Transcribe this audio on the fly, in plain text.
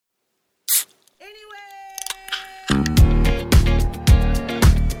Hi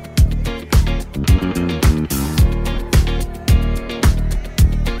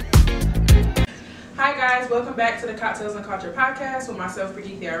guys, welcome back to the Cocktails and Culture podcast with myself,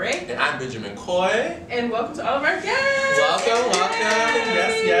 Brigitte Theare. And I'm Benjamin Coy. And welcome to all of our guests. Welcome.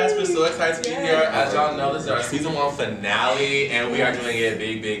 Yes, we're so excited to be here. As y'all know, this is our season 1 finale, and we are doing it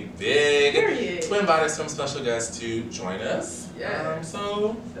big. Period. We invited some special guests to join us. Yeah.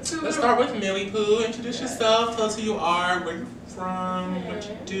 So let's start with Millie Pooh. Introduce yourself, tell us who you are, where you're from, what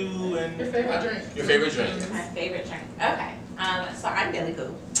you do, and your favorite drink. Your favorite drink. My favorite drink. Okay. So I'm Millie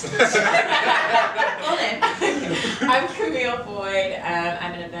Pooh. I'm Camille Boyd.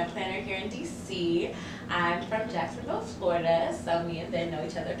 I'm an event planner here in DC. I'm from Jacksonville, Florida, so me and Ben know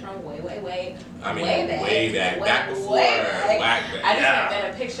each other from way back. Back before. I just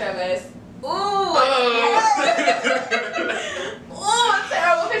have a picture of us. Ooh,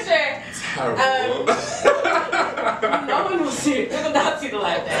 terrible picture. Terrible. No one will see it. They will not see the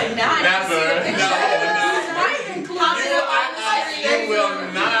light there. Now I can see the picture. You will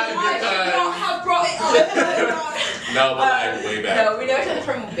not have brought it up. No, but like way back. No, we know each other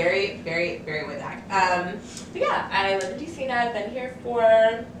from very way back. But yeah, I live in DC now. I've been here for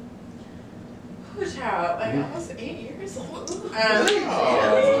almost 8 years. That's a long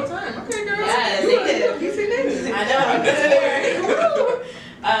time. Okay, girl. Yeah, DC native. I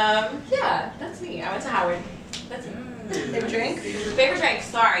know. Yeah, that's me. I went to Howard. That's it. Favorite drink? Favorite drink.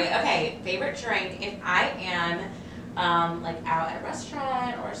 Sorry. Okay, favorite drink. If I am like out at a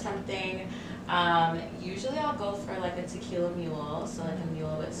restaurant or something, usually I'll go for like a tequila mule, so like a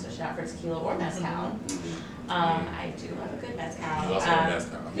mule with switch out for tequila or mezcal. I do love a good mezcal. You also want a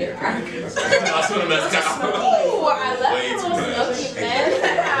mezcal. Yeah. You also want a mezcal. Ooh, I love Way a too little much. smoky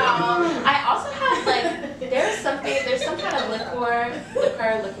mezcal. I also have like, there's some kind of liquor,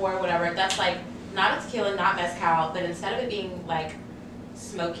 whatever, that's like not a tequila, not mezcal, but instead of it being like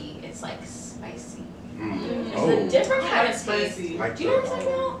smoky, it's like spicy. It's a different kind of spicy. Like do you know what I'm talking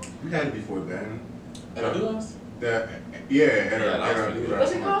about? We had it before then. Herraduras? Herraduras.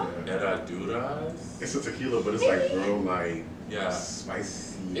 What's it called? Herraduras? It's a tequila, but it's like real like Yeah.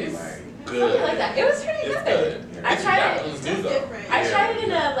 spicy, It's like good. Something like that. It was pretty It's good. good. I tried it. It's different. I tried it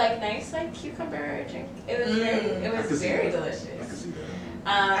in a like nice like cucumber drink. It was very delicious. I can see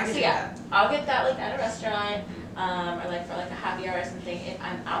that. So yeah, I'll get that like at a restaurant, or like for like a happy hour or something. If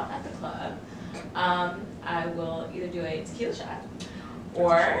I'm out at the club, I will either do a tequila shot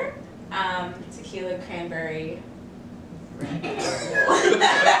or tequila cranberry Red Bull.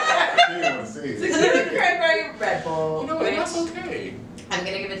 Tequila cranberry Red Bull. You know what? That's okay. I'm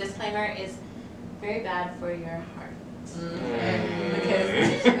gonna give a disclaimer: is very bad for your heart.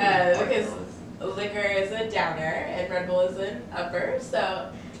 Because liquor is a downer and Red Bull is an upper,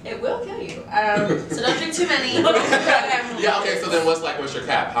 so it will kill you. So don't drink too many. Yeah, okay, so then what's your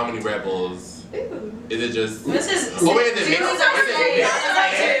cap? How many Red Bulls? Ooh. Is it just... This is... Oh, wait, is it mixed?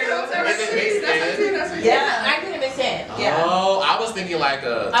 Yeah, I couldn't mix in. Yeah. Oh, I was thinking like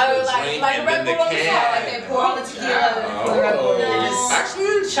a drink like and Red then the Bull on the can. side, like they pour all the tequila and pour the Red Bull. Oh.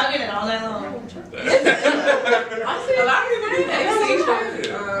 Actually, chugging it all night long. Honestly, a lot of people do that.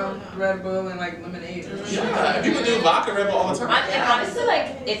 Red Bull and like lemonade. yeah, people do vodka Red Bull all the time. And honestly,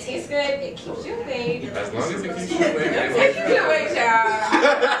 like, it tastes good, it keeps you awake. As long as it keeps you awake. Get away, child.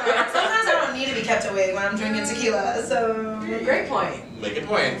 Sometimes I don't need to be kept awake when I'm drinking tequila, so... Great point. Making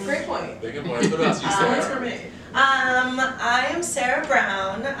points. Great point. Making points. What else you Points say? for me. I am Sarah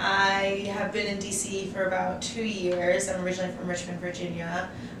Brown. I have been in DC for about 2 years. I'm originally from Richmond, Virginia.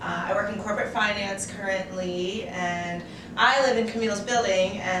 I work in corporate finance currently, and I live in Camille's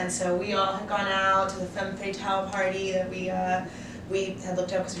building, and so we all have gone out to the Femme Fatale party that we had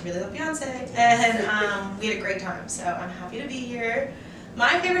looked up because we really love Beyonce, and we had a great time, so I'm happy to be here.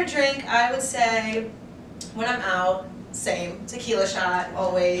 My favorite drink, I would say, when I'm out, same, tequila shot,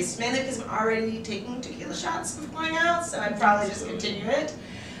 always, mainly because I'm already taking tequila shots before going out, so I'd probably just continue it. If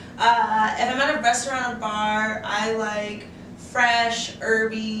I'm at a restaurant or bar, I like fresh,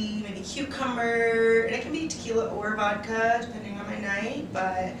 herby, maybe cucumber, and it can be tequila or vodka, depending on my night,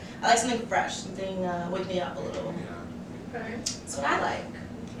 but I like something fresh, something wake me up a little. Okay. That's what I like.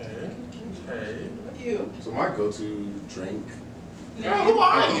 Okay. You. So my go-to drink. Girl, who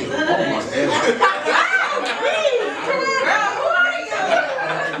are you? Oh my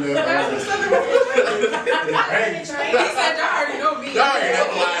God. He said y'all already know me. Y'all already know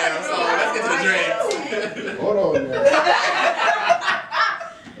who I am, so let's get to the drinks. Hold on, man.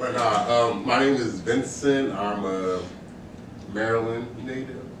 But my name is Vincent. I'm a Maryland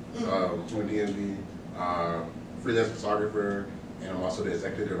native, from DMV, freelance photographer, and I'm also the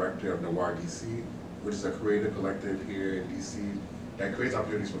executive director of Noir DC, which is a creative collective here in DC that creates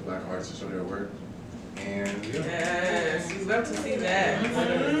opportunities for Black artists to show their work. And yeah. Yes, we love to see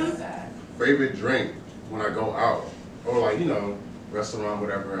that. Favorite drink when I go out, or like, you know, restaurant,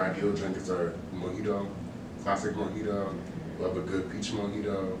 whatever, ideal drink is a mojito, classic mojito. Love a good peach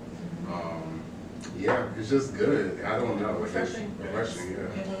mojito. Yeah, it's just good. I don't know. Refreshing. Refreshing, yeah.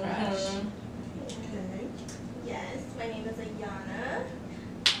 Okay. Yes, my name is Ayana.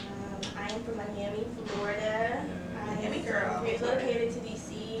 I am from Miami, Florida. Miami girl. I relocated to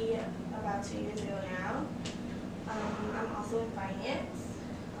DC about 2 years ago now. I'm also in finance.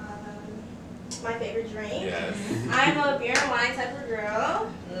 My favorite drink. Yes. I'm a beer and wine type of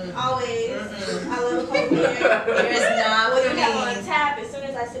girl. Always. I love a cold beer. Beer is not When for you have on me. tap, as soon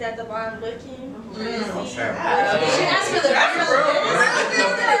as I sit at the bar looking. You should ask for the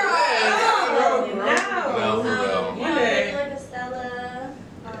No, for real. Maybe like a Stella,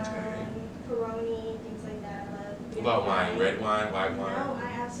 Peroni, things like that. I love. What about wine? Red wine, white wine? No,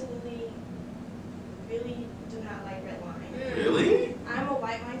 I absolutely, really do not like red wine. Really? I'm a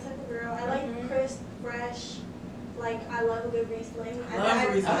white wine type of girl. I like crisp, fresh. Like I love a good Riesling.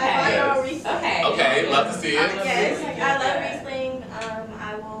 Love Riesling. I love Riesling. Okay. Okay, love to see it. Yes, I love Riesling.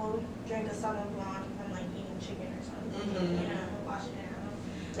 I will drink a Sauvignon Blanc if I'm like eating chicken or something. You know, wash it down.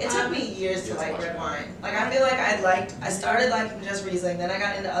 It took me years to like red wine. Like I feel like I started liking just Riesling, then I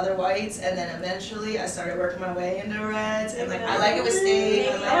got into other whites, and then eventually I started working my way into reds. And like I like it with steak. Maybe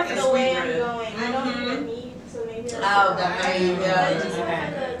I like that's it the with way sweet I'm bread. going. I don't eat red meat, so maybe that's Oh, why. definitely, But yeah. it just Okay.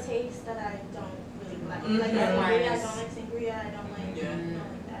 has like a taste that I don't really like. Mhm. Like Red wine sangria, I is- don't like sangria. I don't like. Yeah. I don't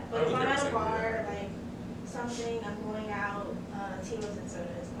like that. I But if would I'm never at a say bar, that. like something, I'm going out. Tito's and soda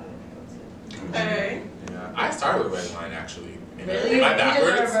is probably my go-to. Okay. Yeah. I started with red wine actually. Really? Am I You did the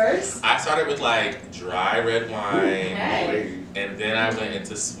backwards? reverse? I started with like dry red wine, Okay. and then I went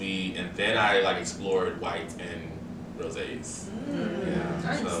into sweet, and then I like explored white and rosés. Yeah.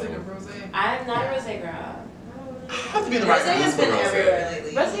 I used to So think of rosé. I'm not a rosé girl. I have to be in the right Rosé mood has for been everywhere rosé.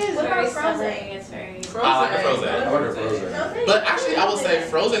 lately. Rosé is What very about Frozen? southern. It's very. I like the frozen. I like the frozen. Rosé? But actually, I would say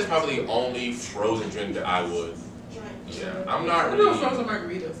frozen is probably the only frozen drink that I would. Yeah, I'm not We're doing really. frozen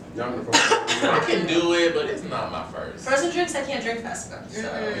margaritas. Yeah, I'm the frozen. I can do it, but it's not my first. Frozen drinks I can't drink fast enough. So.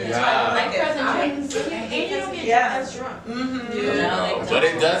 Yeah. Like frozen I- drinks. And you don't get Yeah. as drunk. Mm-hmm. Yeah. No, But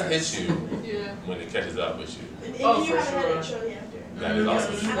it does hit you Yeah. when it catches up with you. And Oh, then you for haven't had sure. it shortly after. That is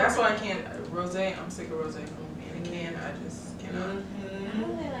also true. That's why I can't. Rosé, I'm sick of rosé from being a can. I just cannot. I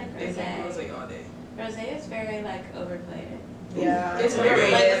don't really like They think rosé. rosé all day. Rosé is very like overplayed. Yeah. It's Like, very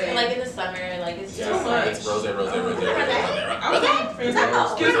like in the summer, like it's Yeah, too much. it's rose, rose, rose, rose, rose, I was rose. like,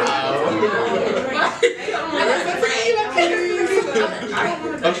 Excuse I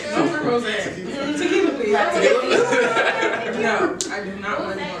don't want to rosé. Tequila, please. No, I do not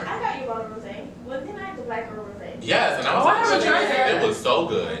want Rosé, more. I got you about a rosé. Well, then I had the black girl rosé. Yes, and I Oh, I haven't was tried that. it was so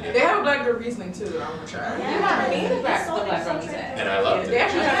good. They have a black girl Riesling too. I want to try. You haven't made the black- It's so- the black it's so rosé. transparent. And I loved They it.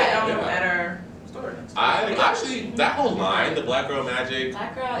 actually have it Yeah. at our store. I actually, that whole line, the black girl magic,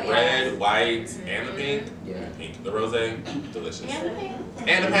 Black girl, yeah. red, white, and the pink, Yeah. pink, the rose, delicious. And the pink.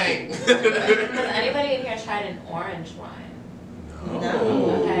 And the pink. Has anybody in here tried an orange wine?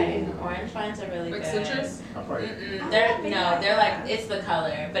 No. Okay, orange wines are really Like good. citrus? I'll probably. They're like, it's the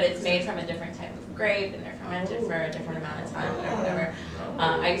color, but it's made from a different type of grape and they're fermented for a different amount of time or whatever.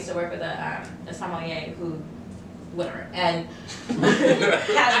 I used to work with a sommelier who, whatever, and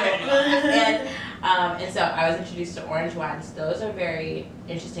and so I was introduced to orange wines. Those are very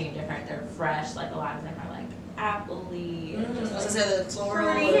interesting and different. They're fresh, like a lot of them are like appley and just I was like gonna say the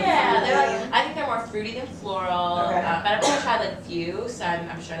floral. fruity. Yeah, they're like, I think they're more fruity than floral. Okay. But I've only tried like a few, so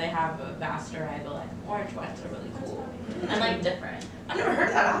I'm sure they have a vast array. But like orange wines are really cool and like different. I've never heard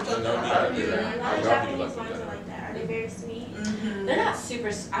that. I'll have to look No, that no, up. I do that. A lot of I love Japanese people like wines that. are like that. Are they very sweet? Mhm. They're not super.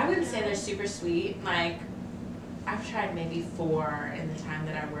 I wouldn't say they're super sweet. Like I've tried maybe 4 in the time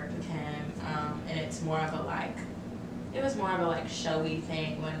that I worked with him, and it's more of a like. It was more of a like showy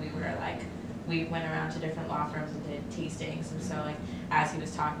thing when we were like. We went around to different law firms and did tastings, and so like as he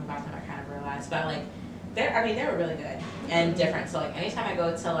was talking about them, I kind of realized. But like, they were really good and different. So like anytime I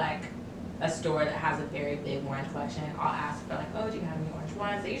go to like a store that has a very big wine collection, I'll ask for like, oh, do you have any orange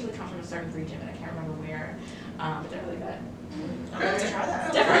wines? They usually come from a certain region, but I can't remember where. But they're really good. I'm gonna have to try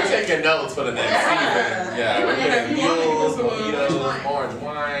that. We're taking notes for the next season. Yeah, we're getting mules, mojitos, orange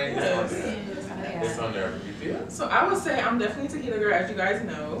wine. It's on there. You feel? So I would say I'm definitely a tequila girl, as you guys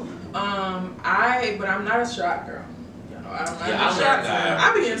know. But I'm not a shot girl. You know, I'm not Yeah, a I shot learned girl. that.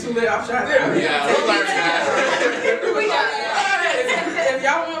 I be getting too lit off shots. Yeah, we learned that. If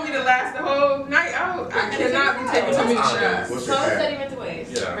y'all want me to last the whole night out, I cannot be taking too many shots. What's So your cat? steady with the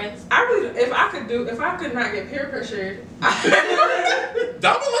waist. Yeah. Rinse. I really, if I could not get peer pressured,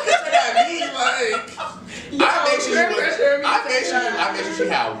 Don't be looking at me like. I make sure she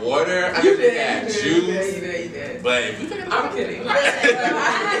had water. I make sure she had juice. You did. But if we take I'm kidding. I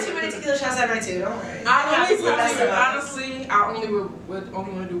had too many tequila shots that night too. Don't worry. Honestly, I only would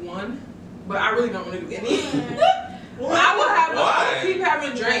only want to do one, but I really don't want to do any. I will keep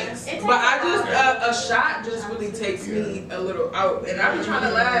having drinks, but I just a shot just really takes me a little out, and I be trying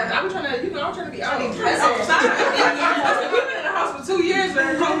to last. I be trying to, I'm trying to be out outside. We've been in the house for 2 years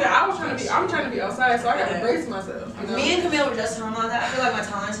during COVID. I'm trying to be outside, so I gotta brace myself. You know? Me and Camille were just talking about that. I feel like my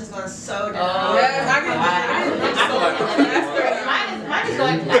tolerance has gone so down. Yes, I can. Mine is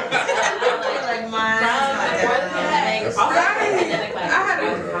going down. Like mine.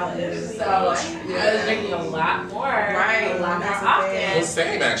 So I was drinking a lot more, a lot more often.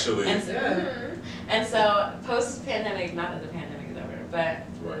 Same actually. And so post-pandemic, not that the pandemic is over, but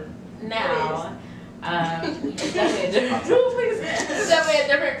now it's definitely a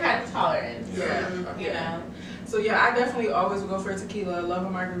different kind of tolerance. You know. So yeah, I definitely always would go for a tequila. I love a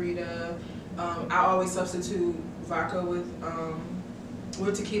margarita. I always substitute vodka with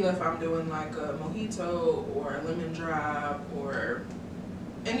tequila if I'm doing like a mojito or a lemon drop or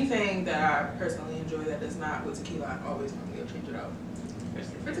anything that I personally enjoy that is not with tequila. I always want to change it out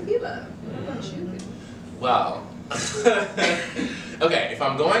for tequila. Well, okay, if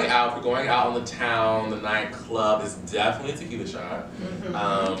I'm going out, we're going out on the town, the nightclub, it's definitely a tequila shot.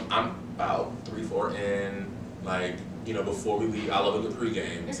 I'm about 3-4 in, like, you know, before we leave, I love a good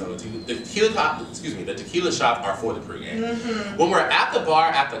pregame. So the tequila shots are for the pregame. When we're at the bar,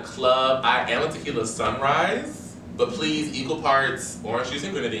 at the club, I am a tequila sunrise, but please, equal parts orange juice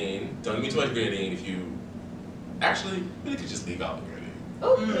and grenadine. Don't give me too much grenadine if you, actually, really could just leave out the grenadine.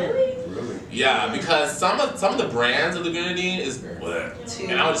 Oh, really? Really? Yeah, because some of the brands of the grenadine is bleh.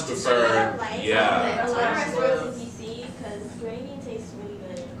 And I would just prefer, A lot of yeah. restaurants in DC, because grenadine tastes really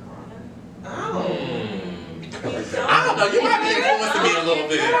good in Corona. I don't know, you might be influencing me a little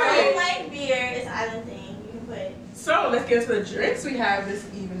bit. If you don't like beer, it's island thing. You can put. So let's get to the drinks we have this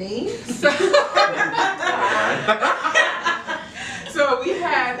evening. So we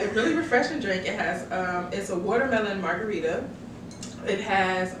have a really refreshing drink. It has it's a watermelon margarita. It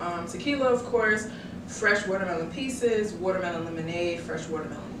has tequila, of course, fresh watermelon pieces, watermelon lemonade, fresh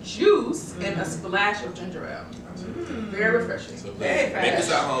watermelon juice, and a splash of ginger ale. Very refreshing. So Very make fresh. this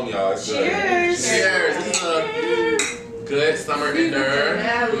at home, y'all. It's good. Cheers. Cheers. This is a good summer dinner.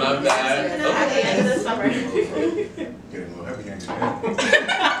 Love that. At the end of the summer. Getting a little heavy handed. I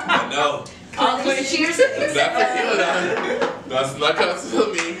know. All these cheers. That tequila that's not coming to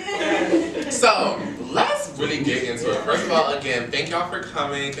me. So let's really get into it. First of all, again, thank y'all for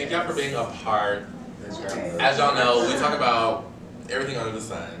coming. Thank y'all for being a part. As y'all know, we talk about everything under the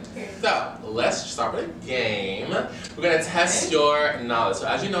sun. So let's start with a game. We're gonna test your knowledge. So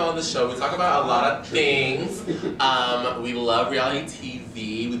as you know on the show, we talk about a lot of things. We love reality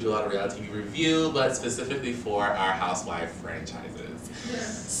TV. We do a lot of reality TV review, but specifically for our housewife franchises.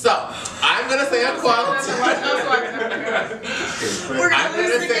 So I'm gonna say a quote. I'm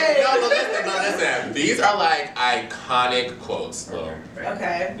gonna say no. Listen. These are like iconic quotes, though.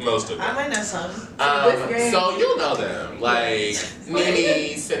 Okay. Most of I them. might know some. So you'll know them, like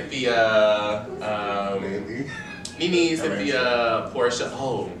Nene, Cynthia, Portia.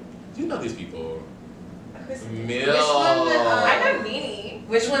 Oh, you know these people. Mill. I know Nene.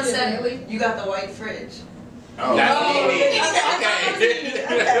 Which one said you got the white fridge? Oh. That's Nene.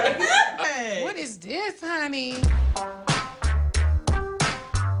 Okay. What is this, honey?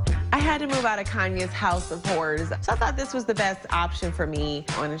 I had to move out of Kanye's house of horrors, so I thought this was the best option for me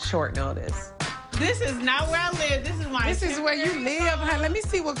on a short notice. This is not where I live. This is my. This is where you live, honey. Let me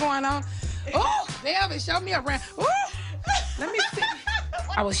see what's going on. Oh, Melvin, show me around. Ooh, let me see.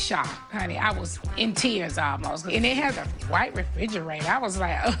 I was shocked, honey. I was in tears almost. And it has a white refrigerator. I was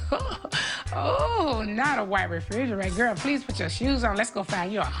like, oh, not a white refrigerator. Girl, please put your shoes on. Let's go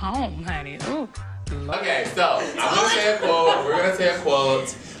find you a home, honey. Ooh. Okay, so I'm gonna say a quote. We're gonna say a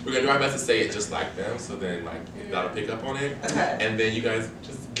quote. We're gonna do our best to say it just like them, so then like you gotta pick up on it. Okay. And then you guys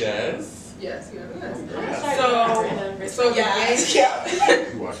just guess. Yes. So yeah.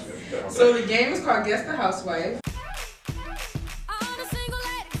 You watched it. So the game is called Guess the Housewife.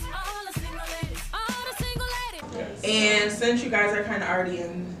 And since you guys are kind of already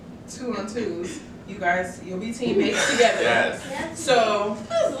in 2-on-2s, you'll be teammates together. Yes. So,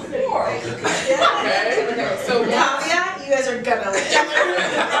 okay. So Caveat, you guys are gonna win.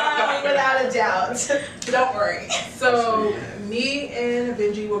 Without a doubt. Don't worry. So me me and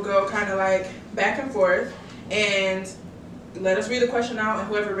Benji will go kind of like back and forth, and let us read the question out, and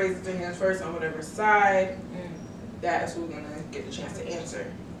whoever raises their hands first on whatever side, that is who's gonna get the chance to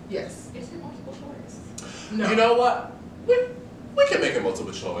answer. Yes. Is it multiple choice? No. You know what? We can make it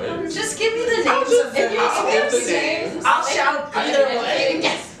multiple choice. Just give me the names of the I'll give the names. I'll shout either way.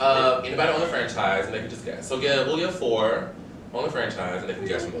 Yes. Anybody on the franchise, and they can just guess. So we'll give 4 on the franchise, and they can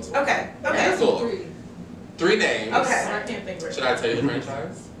guess from those 4. Okay. Okay. Cool. 3 names. Okay. I can't think right Should I tell you the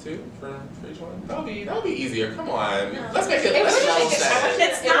franchise too for each one? That'll be easier. Come on. Let's make it. Let's level set it.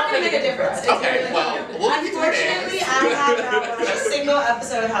 It's not gonna make a difference. It's Okay. really Well, not. we'll give you 3 Unfortunately, names. I have not watched a single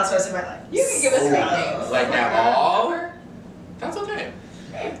episode of Housewives in my life. You can give us 3 names. Like at all? That's okay.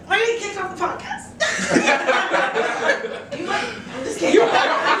 Am I gonna get kicked off the podcast? You might. I'm just kidding.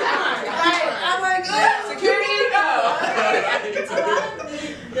 I'm like, Security, A lot of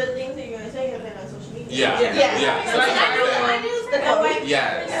the things that you're gonna say have been on social media. Yeah. Yeah. Yeah. So I that's knew the code.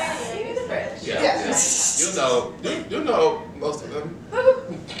 Yes. Yes. You know most of them.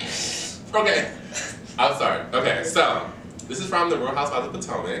 Okay. I'm sorry. Okay, so this is from the Real Housewives of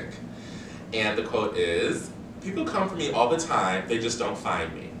Potomac, and the quote is, "People come for me all the time, they just don't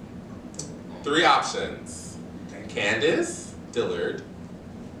find me." 3 options: Candace Dillard,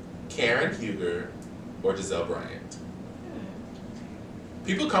 Karen Huger, or Giselle Bryant.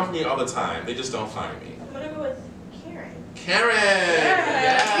 People come for me all the time, they just don't find me. I'm gonna go with Karen. Karen!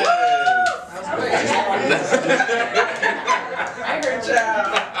 Yes. I heard you.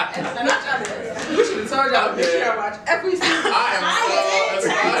 We should have told y'all this year I watch every season. I am so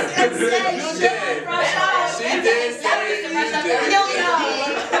excited. You did. She did say you did.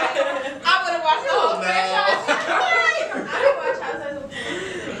 I would have watched the whole franchise. I didn't watch Housewives of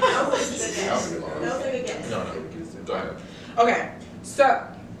Potomac. That was a good guess. No. Go ahead. Okay, so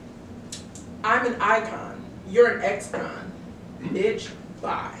I'm an icon. You're an ex-con. Bitch,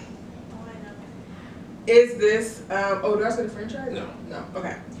 bye. Oh, I know. Is this, do I say the franchise? No. No,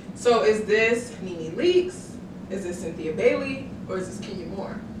 okay. So is this Nene Leakes? Is this Cynthia Bailey? Or is this Kenya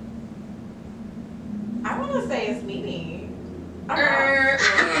Moore? I want to say it's Mimi.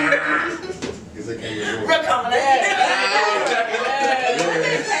 Is it Kenya Moore?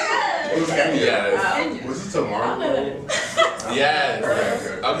 Who's Kenya? Yes. Was it tomorrow? Yes.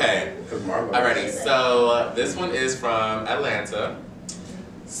 Okay. Because Marlo. Alrighty, so this one is from Atlanta.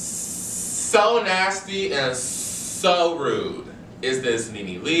 So nasty and so rude. Is this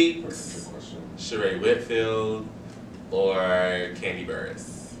Nene Leakes, Sheree Whitfield, or Candy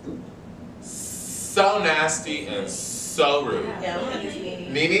Burris? So nasty and so rude. Yeah, I'm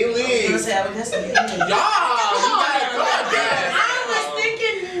Nene gonna Leakes. say I would guess Nene. Y'all, you got a good guess. I was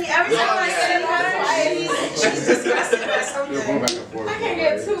thinking every time I said her, she's disgusted by You're something. going back and forth. I can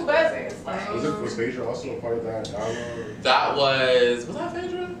get 2 buzzers. Was Phaedra also a part of that dialogue? That was that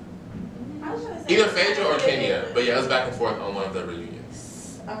Phaedra? I was gonna say Either Phaedra or Kenya, but yeah, it was back and forth on one of the reunions.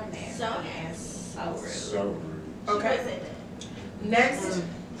 So nasty. So and so rude. So rude. Okay. She would say that. Next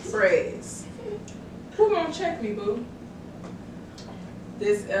phrase. Who gonna check me, boo?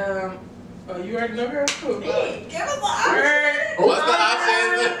 This, oh, you already know her? Who? Give us the option. What's the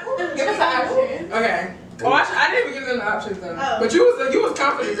option? Give us the option. Okay. Oh, I didn't even give them the options though. Oh. But you was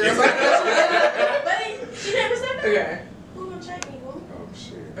confident, girl. So But she never said that. okay. Who gonna check me, boo? Oh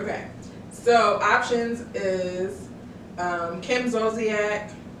shit. Okay. So options is Kim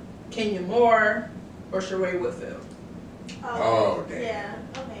Zolciak, Kenya Moore, or Sheree Whitfield. Oh, damn. Yeah.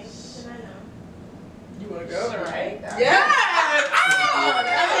 Okay. Then I know. You wanna go? Right? Yes!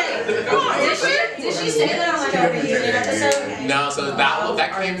 Okay. Come on, Did she say that on like a reunion episode? No, so that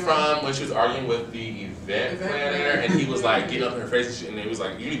came from when she was arguing with the event planner, and he was like getting up in her face, and he was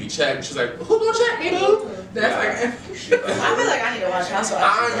like, "You need to be checked." She's like, "Who gonna check me, boo?" That's I feel like I need to watch Housewives. I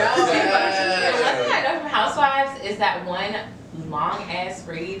The one thing I know from Housewives is that one long ass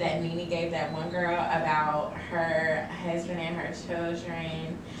read that Nene gave that one girl about her husband and her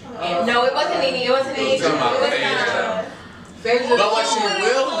children. And no, it wasn't Nene. It wasn't Nene. It was about It was Phaedra. Phaedra. But what she will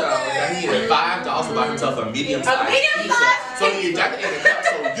know is that he needed $5 to buy himself a medium size pizza. So he ejaculated in a cup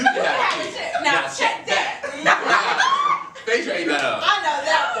so you can have a pizza. Now check that. Phaedra ate that up. I know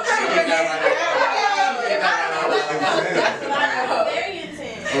that one. She ate that right up. Very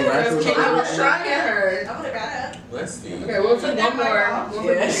intense. Because Kenya was trying her. I would have got up. Let's see. Okay, we'll do one more.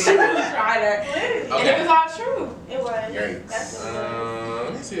 Yeah, she tried her. And Okay. it was all true. It was. Yikes. That's what it was.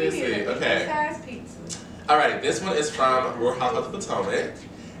 Let me see. Let's see. Okay. Size pizza. Alright, this one is from Real Housewives of Potomac,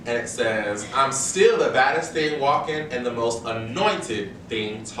 and it says, "I'm still the baddest thing walking and the most anointed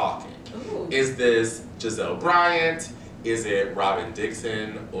thing talking." Ooh. Is this Giselle Bryant? Is it Robin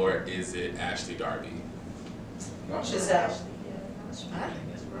Dixon? Or is it Ashley Darby? Not Giselle.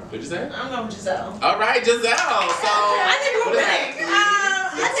 What'd you say? I'm going with Giselle. All right, Giselle. So I think we're winning. We'll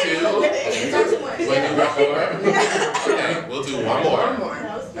do one more. Okay, we'll do one more.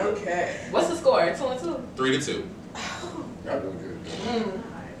 Okay. What's the score? 2-2. 3-2. Y'all doing good.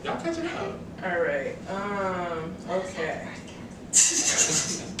 Y'all catching up. All right. Okay.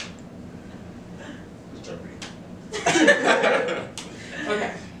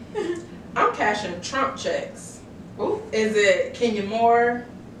 Okay. I'm cashing Trump checks. Ooh. Is it Kenya Moore,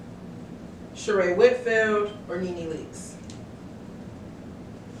 Sheree Whitfield, or Nene Leakes?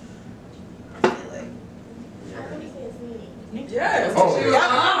 I feel like. I want to say it's me. Yes. Oh, She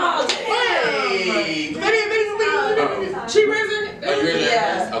yeah. was- Hey. She risen. Oh, you're in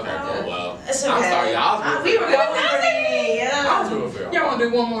Yeah. there? Okay, cool. Well, It's I'm okay. sorry, y'all. We were going for Nene. I Yeah. was rooting for y'all. Y'all want to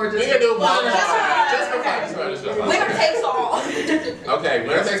do one more? We can do one more. Just for fun. Just for fun. Just for fun. Winner takes all. Okay,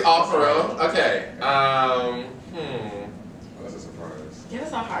 winner takes all for real. Okay. That's a surprise. Give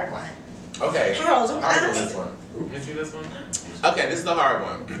us a hard one. Okay. Girls, I'll do this one. Let me see this one. Okay, this is the hard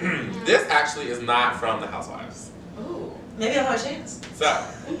one. This actually is not from The Housewives. Ooh. Maybe I'll have a chance. So,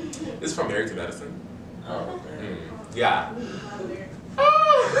 this is from Married to Medicine. Oh. Yeah.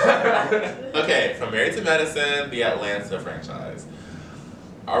 Okay, from Married to Medicine, the Atlanta franchise.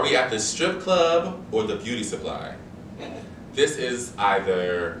 Are we at the strip club or the beauty supply? This is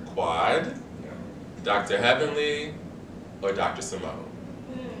either Quad, Dr. Heavenly, or Dr. Simone.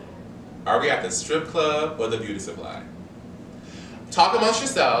 Are we at the strip club or the beauty supply? Talk amongst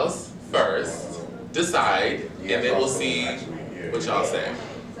yourselves first, decide, and then we'll see what y'all say.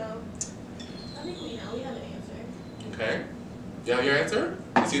 So, I think we know. We have an answer. Okay? You have your answer?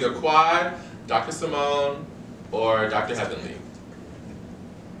 It's either Quad, Dr. Simone, or Dr. Heavenly.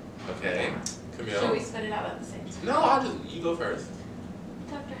 Okay. Should we Camille? spit it out at the same time? No, you go first.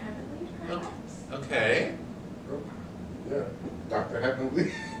 Dr. Heavenly, perhaps? Okay. Yeah. Dr.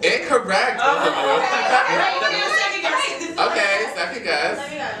 Heavenly. Incorrect. Oh, Okay, second guess. Let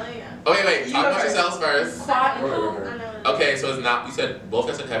me go. Oh, wait. You Talk go about first. yourselves first. Quad. I know. Okay, so it's not, you said both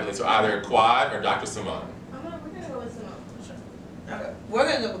guys said Heavenly, so either Quad or Dr. Simone. We're gonna go with Simone. Okay. We're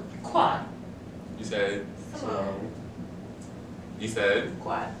gonna go with Quad. You said, Simone. you said?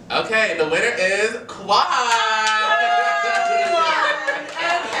 Quad. Okay, the winner is Quad.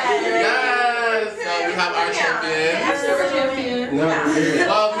 Yes, so we have our champion. No.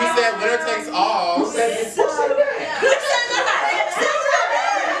 Well, we said winner takes all. Who said that?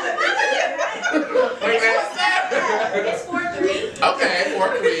 Wait, what's that? It's 4-3. Okay,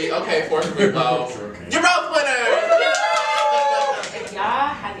 4-3. Okay, 4-3. Well, you're both winners. If y'all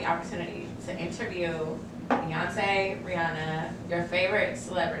had the opportunity to interview Beyonce, Rihanna, your favorite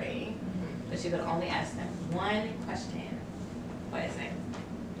celebrity, but you could only ask them one question, what is it?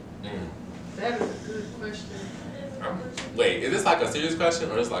 That is a good question. Wait, is this like a serious question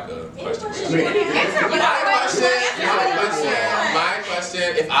or is this like a question? Answer My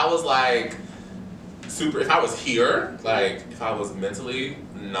question, if I was like if I was here, like if I was mentally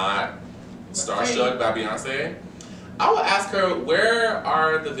not starstruck by Beyonce, I would ask her, where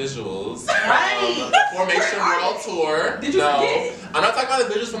are the visuals from the Formation World Tour? Did you forget? I'm not talking about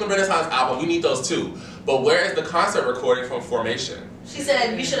the visuals from the Renaissance album, we need those too. But where is the concert recording from Formation? She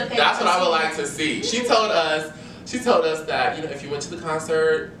said you should have paid. That's what I would like to see. She told us that, if you went to the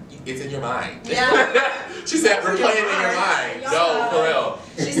concert, it's in your mind. Yeah. She said, we're playing in your mind. No, for real.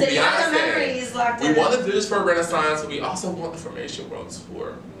 She said you have the Beyonce, memories locked in. we want the visuals for Renaissance, but we also want the Formation World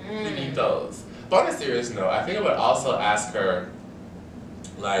Tour. We need those. But on a serious note, I think I would also ask her,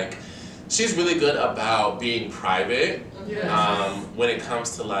 like, she's really good about being private when it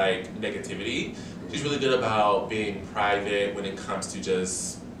comes to, like, negativity. She's really good about being private when it comes to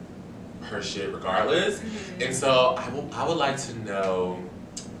just her shit regardless. And so I would like to know,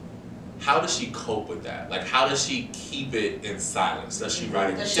 how does she cope with that? Like, how does she keep it in silence? Does she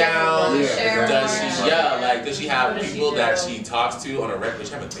write it down? Does she have people that she talks to on a regular? Does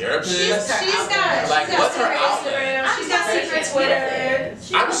she have a therapist? She's got what's her secret outlet? Instagram. She's got secret Twitter.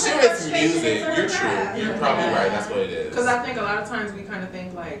 I'm sure it's music. You're true. You're probably right. That's what it is. Because I think a lot of times we kind of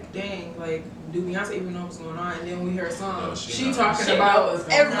think like, dang, like, do Beyonce even know what's going on? And then we hear a song. No, she knows. talking She about knows.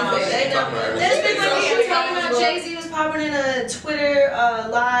 everything. They know. There's been like people talking about Jay-Z was popping in a Twitter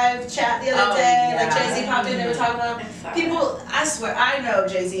live chat the other day. Like Jay-Z popped in, they were talking about people. I swear, I know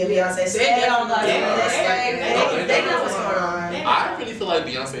Jay-Z and Beyonce stay on the they know what's going on. I really feel like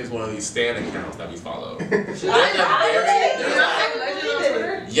Beyonce is one of these stan accounts that we follow.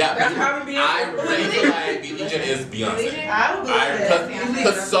 Yeah, That's how we I really feel like the Legion is Beyonce. I would believe it.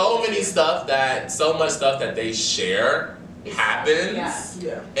 Because so much stuff that they share happens,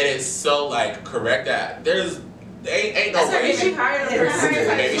 Yeah. and it's so like correct that there's Ain't no way. Maybe she hired a person.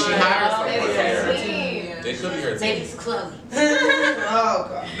 Maybe she hired someone there. Maybe It could be her team. Maybe it's Chloe. Oh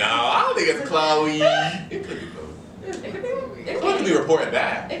god. No, I don't think it's Chloe. It could be Chloe. It could be. Chloe could be reporting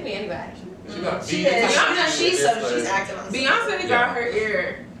that. It could be anybody. She is. She's acting on. Beyonce got her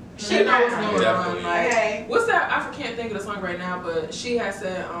ear. She knows what's going on. Like, Okay. what's that? I can't think of the song right now, but she has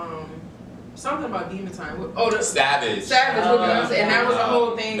said something about Demon Time. Oh, the Savage. With Beyonce, and that was the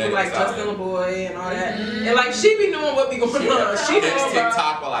whole thing with like Justin LeBoy and all that. And like she be knowing what be going on. She did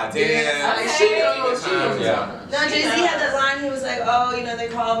TikTok while I dance. Like, she knows. Yeah. No, Jay-Z had that line, he was like, oh, you know, they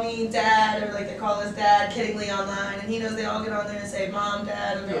call me dad, or like they call us dad kiddingly online, and he knows they all get on there and say mom,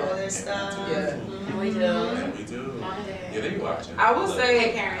 dad, and all their stuff. Yeah. We do. Yeah, we do. Mom and dad. Yeah, they be watching. I would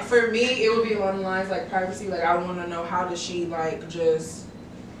say, parents. for me, it would be along the lines like privacy. Like, I want to know how does she like just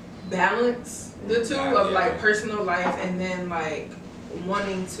balance the two of like personal life and then like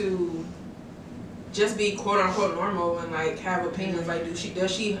wanting to just be quote unquote normal and like have opinions. Like,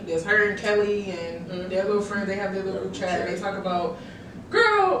 does her and Kelly and their little friends, they have their little group chat and they talk about,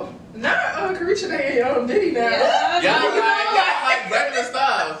 girl, not Carisha and Diddy now. Yeah, like regular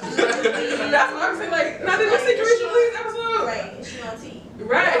stuff. That's what I'm saying. Like, now did you see Carisha Lee's episode? Right, she on tea.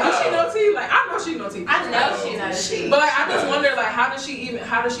 Right, does she know tea? Like, I know she know tea. I know she knows. But like, I just wonder, like, how does she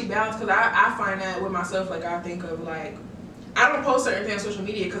balance? Because I find that with myself, like, I think of, like, I don't post certain things on social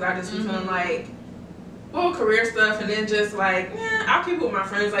media because I just be feeling like, well, career stuff, and then just like, I'll keep it with my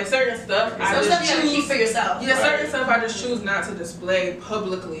friends. Like, certain stuff, I just choose. Keep for yourself. Yeah, certain stuff I just choose not to display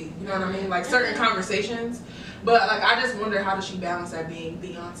publicly. You know what I mean? Like, certain conversations. But, like, I just wonder how does she balance that being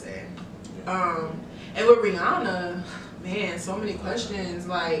Beyonce? And with Rihanna, man, so many questions.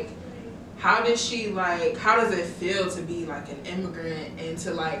 Like, how does it feel to be like an immigrant and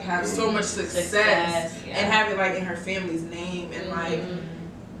to like have so much success and have it like in her family's name and like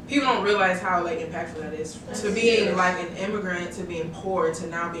people don't realize how like impactful that is to being like an immigrant to being poor to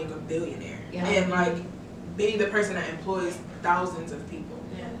now being a billionaire and like being the person that employs thousands of people.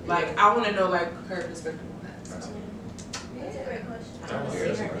 Like, I want to know like her perspective on that. So. That's a great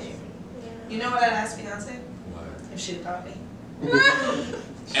question. You know what I'd ask Beyonce? What? If she'd taught me.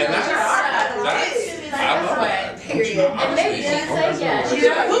 And that's I love that. Period. And maybe she say yes. You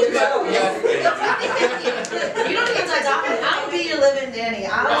don't need to adopt me. I'll be your living nanny.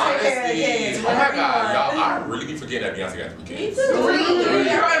 I'll take care of the kids. Oh my God, y'all, I really be forgetting that Beyonce got 3 kids. Me too.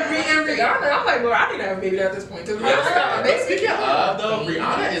 And Rihanna, I'm like, well, I need to have a baby at this point too. But speaking of though,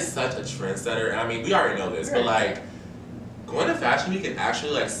 Rihanna is such a trendsetter. I mean, we already know this, but like going to Fashion Week and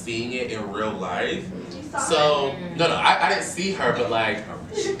actually like seeing it in real life. So I didn't see her, but like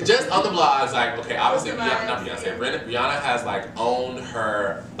just on the blogs, like okay, obviously Rihanna has like owned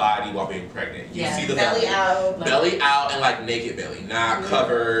her body while being pregnant. You see the belly out and like naked belly, not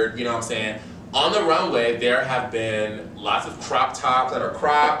covered. You know what I'm saying? On the runway, there have been lots of crop tops that are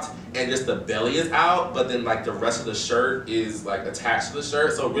cropped and just the belly is out, but then like the rest of the shirt is like attached to the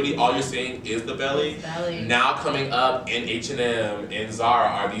shirt. So really all you're seeing is the belly. Now coming up in H&M and Zara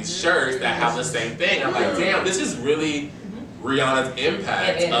are these shirts that have the same thing. I'm like, damn, this is really Rihanna's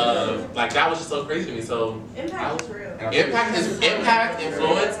impact of like that was just so crazy to me. So Impact is real.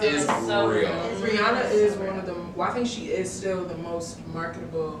 Influence is real. Rihanna is one of the, well, I think she is still the most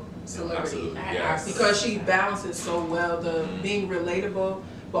marketable celebrity. Yes. Because she balances so well the being relatable,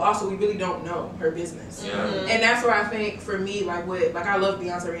 but also we really don't know her business. And that's where I think for me, like I love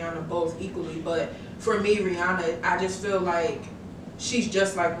Beyonce and Rihanna both equally, but for me, Rihanna, I just feel like she's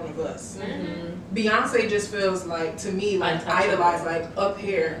just like one of us. Beyonce just feels like, to me, like idolized, like up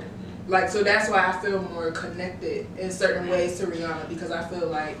here. Like, so that's why I feel more connected in certain ways to Rihanna, because I feel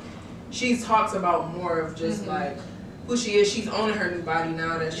like she talks about more of just like who she is. She's owning her new body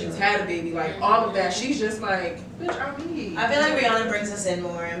now that she's had a baby, like all of that. She's just like, bitch, I'm me. I feel like Rihanna brings us in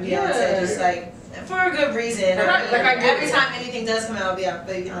more, and Beyonce just like, for a good reason. Every time anything does come out,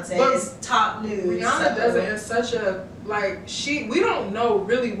 Beyonce is top news. Rihanna does it in such a, like, we don't know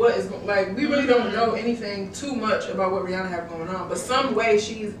really what is going, like, we really don't know anything too much about what Rihanna have going on, but some way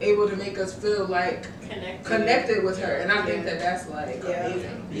she's able to make us feel like connected with her, and I think that's like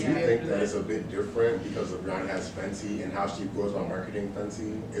amazing. Do you think that it's a bit different because Rihanna has Fenty and how she goes about marketing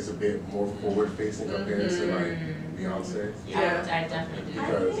Fenty is a bit more forward facing compared to like Beyonce? Yeah, I definitely do.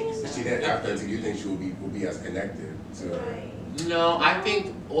 Because if she didn't have Fenty, do you think she would be as connected to? No, I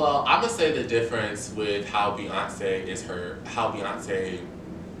think, well, I'm gonna say the difference with why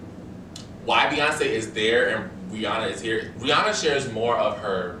Beyonce is there and Rihanna is here. Rihanna shares more of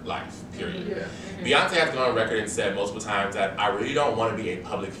her life, period. Beyonce has gone on record and said multiple times that I really don't want to be a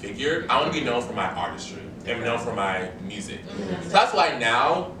public figure. I want to be known for my artistry and known for my music. So that's why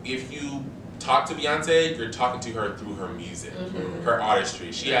now, if you talk to Beyonce, you're talking to her through her music, her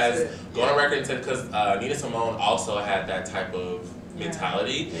artistry. She has gone on record and said, because Nina Simone also had that type of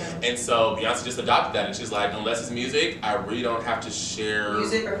mentality, and so Beyonce just adopted that, and she's like, unless it's music, I really don't have to share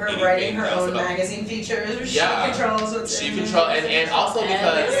music or her writing her own magazine features, or she controls what's in it. And also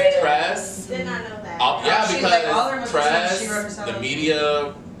because press, did not know that. Because press, the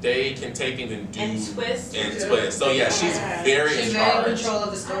media, they can take things and do and twist. So yeah, she's very in charge in control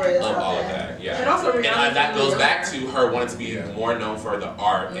of the story of all of that. Yeah, and also that goes back to her wanting to be more known for the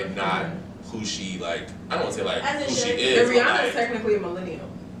art and not who she like. I don't want to say like who she is. But Rihanna is technically a millennial.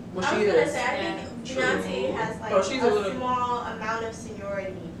 Well, she is. I think Beyonce has like she's a small amount of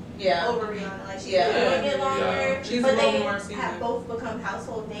seniority over Rihanna. Like she's doing it longer, she's but they more have both become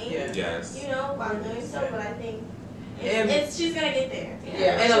household names. Yes. You know, while doing so, but I think she's gonna get there.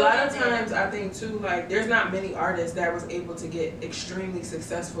 And a lot of times I think too, like there's not many artists that was able to get extremely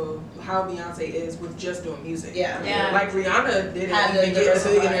successful how Beyonce is with just doing music. Like Rihanna didn't even get a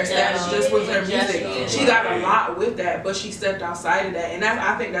billionaire status just with her music. She got a lot with that, but she stepped outside of that, and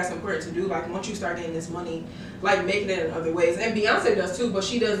I think that's important to do. Like once you start getting this money, like making it in other ways, and Beyonce does too, but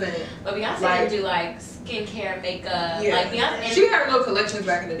she doesn't. But Beyonce didn't do like skincare, makeup. Like Beyonce, she had little collections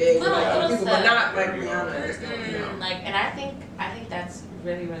back in the day, little people, stuff. but not like Rihanna is doing. You know. Like, and I think that's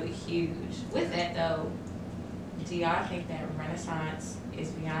really, really huge. With it though, do y'all think that Renaissance is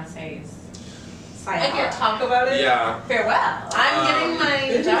Beyonce's I can talk about it. Farewell. I'm getting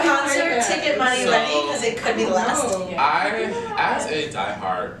my concert ticket money ready because it could be the last. As a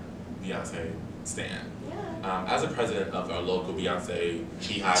diehard Beyonce stan, as a president of our local Beyonce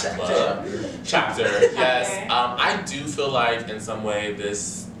Beehive Club chapter, I do feel like in some way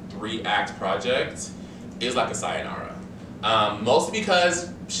this 3-act project is like a sayonara. Mostly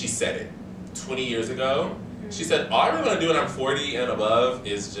because she said it 20 years ago. She said, all I really want to do when I'm 40 and above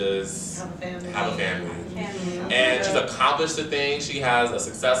is just have a family. And she's accomplished the thing. She has a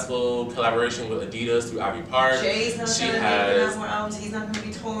successful collaboration with Adidas through Ivy Park. Jay's not going to have more albums. He's not going to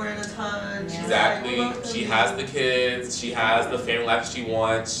be touring a ton. Exactly. She has the kids. She has the family life she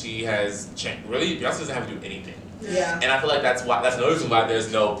wants. She has really, Beyonce doesn't have to do anything. And I feel like that's another reason why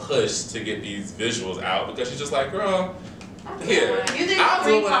there's no push to get these visuals out, because she's just like, girl, here. You think I'll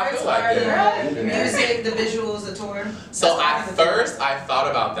do what I feel like. The music, the visuals, the tour? So at first, I thought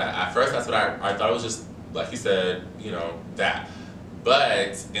about that. At first, that's what I thought it was just, like you said, you know, that.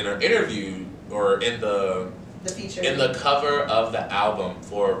 But in her interview, or in the feature, in the cover of the album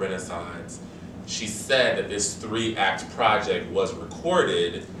for Renaissance, she said that this 3-act project was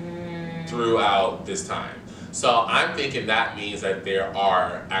recorded throughout this time. So I'm thinking that means that there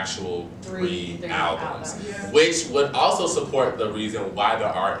are actual 3 albums, which would also support the reason why there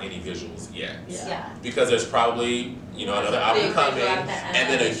aren't any visuals yet. Because there's probably, you know, another album coming, and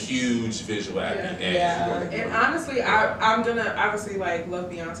then a huge visual at the end. And honestly, I'm gonna obviously like love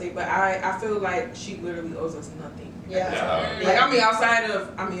Beyonce, but I feel like she literally owes us nothing. Like I mean, outside of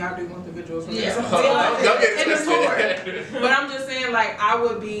I do want the visuals from this. But I'm just saying, like I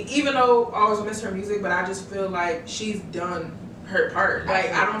would be, even though I always miss her music, but I just feel like she's done her part.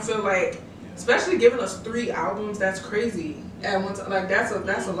 Like I don't feel like, especially giving us 3 albums, that's crazy. At one time, like that's a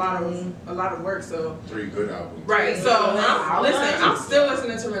lot of work. So 3 good albums. Right. So I'm still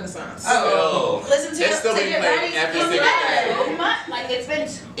listening to Renaissance. Listen to it's still being played every single day. Like it's been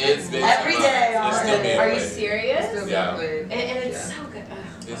every day. It's still being Are played. you serious? And it's so good.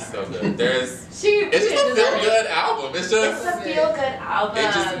 It's so good. There's it's just a feel good album. It's a feel good album.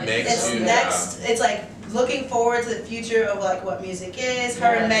 It just makes you. It's like looking forward to the future of like what music is.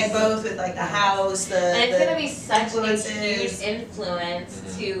 Her and Meg both with like the house, and it's gonna be such a huge influence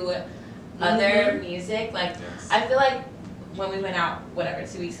to other music. Like I feel like when we went out,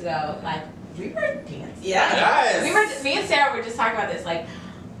 2 weeks ago, like we were dancing. Me and Sarah were just talking about this. Like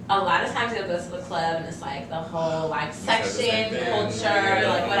a lot of times you'll go to the club and it's like the whole like section culture,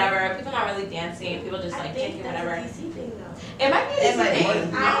 like whatever. People not really dancing. People just like kicking whatever. DC thing though. It might be a DC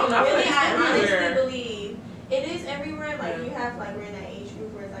thing. I honestly believe it is everywhere. Like you have like we're in that age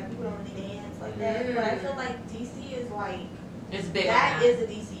group where it's like people don't really dance like that. But I feel like DC is like it's big. That is a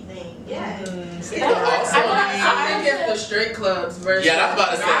DC thing. I think it's the straight clubs version. Yeah, that's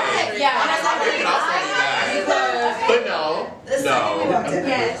about to say. But no.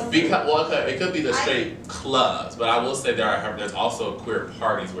 Because it could be the straight clubs, but I will say there's also queer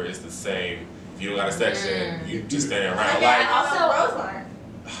parties where it's the same. If you don't got a section, you just standing around. Like also Rosemar.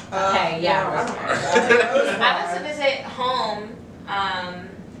 Okay, I went to visit home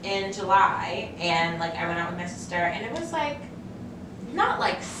in July, and like I went out with my sister, and it was like not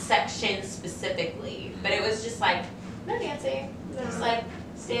like section specifically, but it was just like no dancing, just like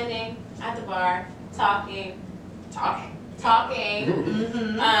standing at the bar, talking.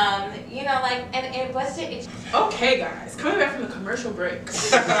 You know, like, and it wasn't. Okay, guys, coming back from the commercial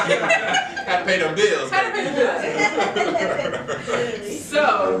breaks. Had to pay them bills.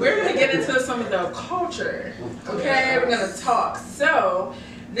 So we're gonna get into some of the culture. Okay, we're gonna talk. So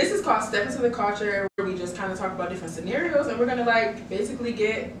this is called Step Into the Culture, where we just kind of talk about different scenarios, and we're gonna like basically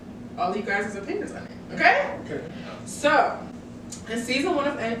get all you guys' opinions on it. Okay? Okay. So in season 1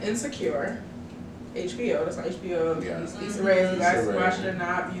 of Insecure, HBO, that's on HBO. Yeah. Issa Rae, if you guys Issa Rae. watch it or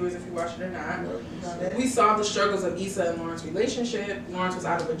not, viewers, if you watch it or not. We saw the struggles of Issa and Lauren's relationship. Lawrence was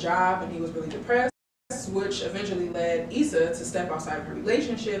out of a job and he was really depressed, which eventually led Issa to step outside of her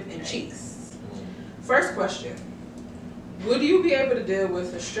relationship and cheat. First question. Would you be able to deal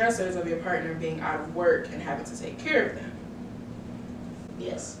with the stressors of your partner being out of work and having to take care of them?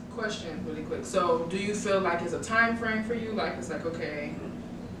 Yes. Question really quick. So do you feel like it's a time frame for you? Like it's like, okay,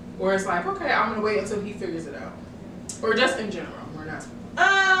 or it's like, okay, I'm gonna wait until he figures it out? Or just in general, we're not.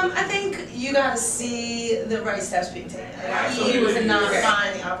 I think you gotta see the right steps being taken. Like, he Absolutely. was not Okay.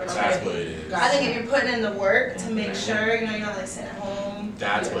 finding the That's what opportunity. it is. I think if you're putting in the work to make sure, you know, you're not like sitting at home.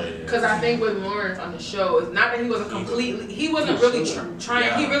 That's what it is. Because I think with Lawrence on the show, it's not that he wasn't completely, he wasn't really trying,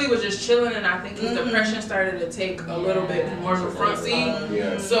 Yeah. he really was just chilling, and I think his Mhm. depression started to take a little bit more of a front seat.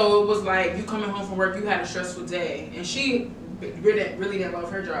 Yeah. So it was like, you coming home from work, you had a stressful day, and she really didn't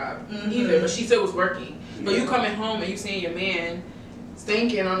love her job either, but she still was working. But you coming home and you seeing your man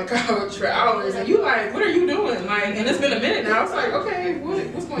stinking on the couch for hours, and you like, what are you doing? Like, and it's been a minute now. It's like, okay,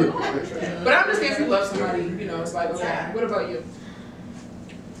 what's going on? But I understand if you love somebody, you know, it's like, okay, Yeah. what about you?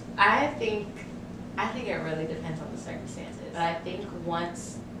 I think it really depends on the circumstances. But I think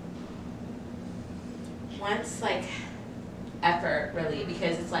once like effort really,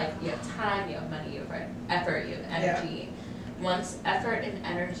 because it's like you have time, you have money, you have effort, you have energy. Once effort and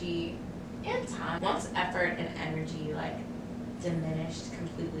energy and time, once effort and energy like diminished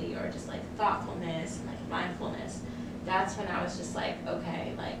completely, or just like thoughtfulness and like mindfulness, that's when I was just like,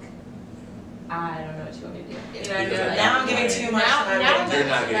 okay, like I don't know what you want me to do. You know what I mean? Like, Now I'm giving too much. now I'm You're getting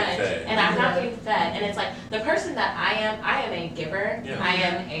not too getting much, fed. and I'm not getting fed. And it's like the person that I am a giver. Yeah. I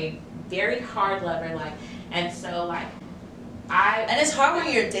am a very hard lover, like, and so like And it's hard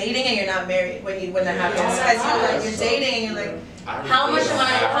when you're dating and you're not married when that happens. Yeah. Because you're dating and you're like, I how much really am I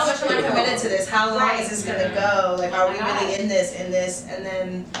have to. committed to this? How long is this gonna go? Like, are we really in this? And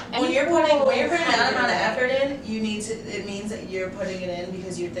then when you're putting that amount of effort in, it means that you're putting it in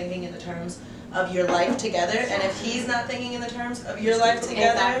because you're thinking in the terms of your life together. And if he's not thinking in the terms of your life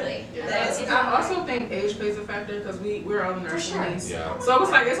together, exactly. then it's I also think age plays a factor because we're all in our For sure. 20s. Yeah. So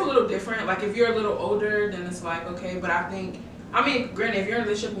it's like, it's a little different. Like if you're a little older, then it's like, okay, but I think, I mean, granted, if you're in a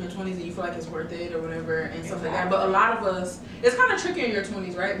relationship in your 20s and you feel like it's worth it or whatever and stuff like that, but a lot of us, it's kind of tricky in your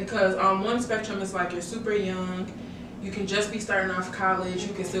 20s, right? Because on one spectrum, it's like you're super young, you can just be starting off college,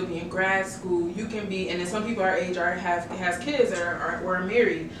 you can still be in grad school, you can be, and then some people our age has kids or are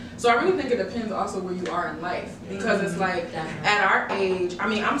married. So I really think it depends also where you are in life, because it's like at our age, I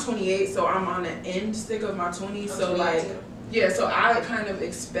mean, I'm 28, so I'm on the end stick of my 20s, so like, yeah, so I kind of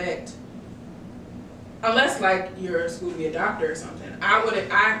expect, unless like you're in school to be a doctor or something,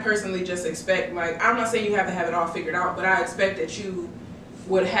 I personally just expect, like, I'm not saying you have to have it all figured out, but I expect that you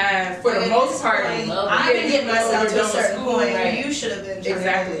would have, for the most part, I've been getting myself to a certain point where you should have been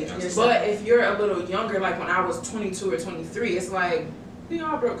exactly. But if you're a little younger, like when I was 22 or 23, it's like, we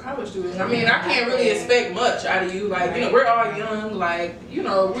all broke college students. I mean, I can't really expect much out of you. Like, you know, we're all young, like, you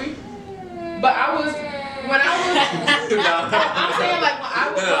know, but I'm saying like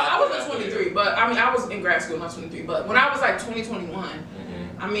when I was 23, but I mean I was in grad school, not 23, but when I was like 21,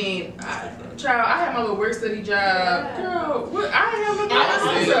 I mean, child, I had my little work study job, girl. What, I didn't have no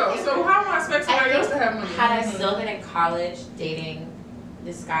money myself, so how am I expect somebody else to have money? Had I still been in college dating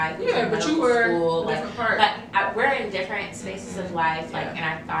this guy who was in but medical you were school, like, different part. but we're in different spaces of life, like, Yeah. and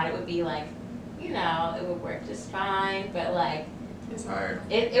I thought it would be like, you know, it would work just fine, but like, It's hard.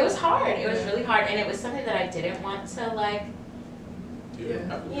 it was hard. It was really hard, and it was something that I didn't want to like. Yeah.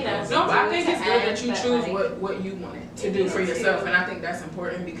 You know, No, but I think it's good that you but, choose like, what you wanted to do for yourself, and I think that's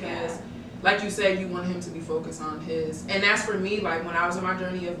important because, like you said, you want him to be focused on his, and that's for me. Like when I was in my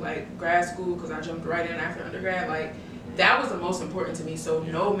journey of like grad school, because I jumped right in after undergrad, like that was the most important to me. So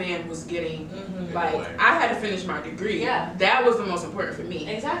no man was getting like I had to finish my degree. Yeah. That was the most important for me.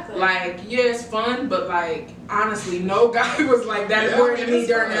 Exactly. Like yeah, it's fun, but like honestly, no guy was like that important to me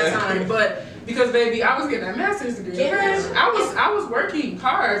during that time. But Because baby, I was getting that master's degree. I was working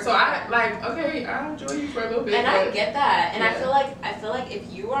hard, so I enjoy you for a little bit. And I get that, and I feel like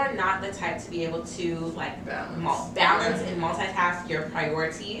if you are not the type to be able to like balance and multitask your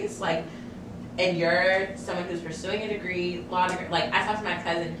priorities, like, and you're someone who's pursuing a degree, law degree, like I talked to my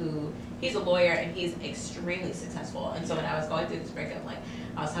cousin who he's a lawyer and he's extremely successful, and so when I was going through this breakup, like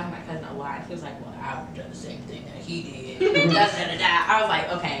I was talking to my cousin a lot. He was like, well, I've done the same thing that he did. I was like,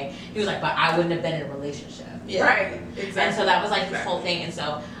 okay. He was like, but I wouldn't have been in a relationship. Yeah. Right. Exactly. And so that was like his whole thing. And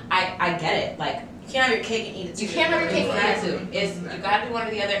so I get it. Like, you can't have your cake and eat it too. You can't have your cake and eat it too. It's, you gotta do one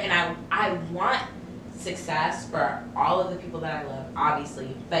or the other. And I want success for all of the people that I love,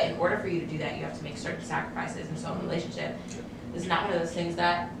 obviously. But in order for you to do that, you have to make certain sacrifices. And so a relationship is not one of those things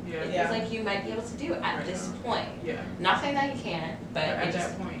that it's like you might be able to do at this point. Yeah. Not saying that you can't, but at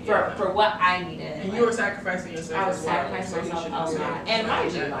that point, for what I needed. And you were sacrificing yourself. I was sacrificing myself a lot. And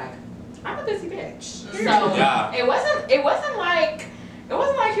mind you, like, I'm a busy bitch. So it wasn't like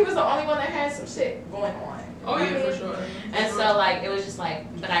he was the only one that had some shit going on. Oh yeah, for sure. And so like it was just like,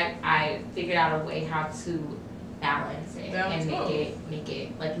 but I figured out a way how to balance it and make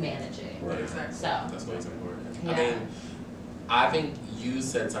it like manage it. Right. Exactly. So that's what's important. Yeah. I mean, I think you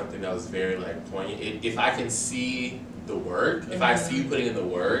said something that was very like poignant. If I can see the work, if I see you putting in the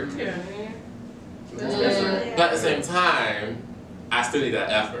work, but at the same time, I still need that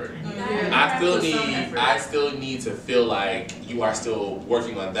effort. I still need to feel like you are still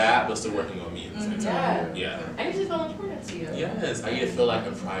working on that, but still working on me at the same time. Yeah. I need to feel important to you. Yes, I need to feel like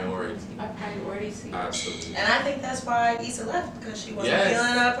a priority. A priority to you. Absolutely. And I think that's why Issa left, because she wasn't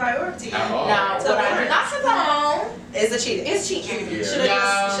feeling a priority. At all. Now, what I do not condone is the cheating. It's cheating. Should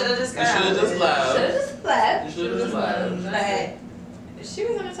have just left. Should have just left. You should have just left. But she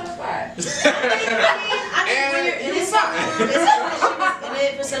was in a tough spot. I mean, when you're in it so long, especially she was in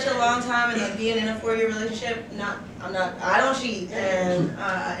it for such a long time, and like being in a 4-year relationship, I don't cheat and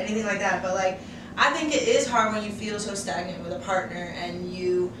anything like that, but like, I think it is hard when you feel so stagnant with a partner and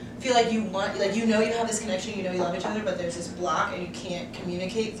you feel like you want, like, you know you have this connection, you know you love each other, but there's this block and you can't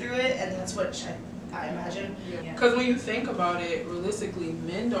communicate through it, and that's what I imagine. Because when you think about it, realistically,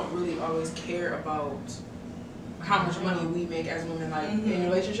 men don't really always care about how much money we make as women, like in a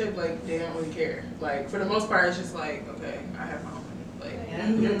relationship, like they don't really care. Like for the most part, it's just like, okay, I have my own money,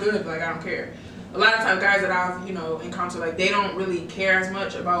 like you're good, like I don't care. A lot of times, guys that I've encountered, like they don't really care as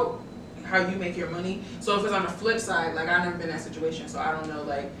much about how you make your money. So if it's on the flip side, like I've never been in that situation, so I don't know.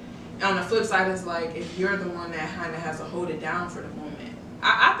 Like on the flip side, it's like if you're the one that kind of has to hold it down for the moment.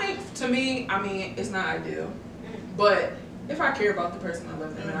 I think to me, I mean, it's not ideal, but if I care about the person, I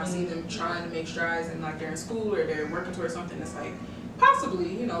love them, and I see them trying to make strides, and like they're in school or they're working towards something, that's like possibly,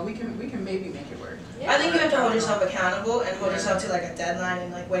 we can maybe make it work. I think you have to hold yourself accountable and hold yourself to like a deadline,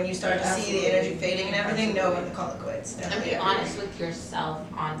 and like when you start to see the energy fading and everything, know when to call it quits. And be honest with yourself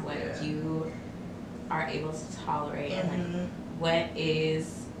on what you are able to tolerate, and like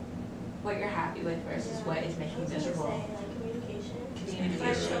what you're happy with versus what is making you miserable. Communication.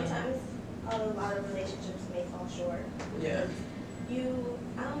 Like sometimes a lot of relationships may fall short. Yeah.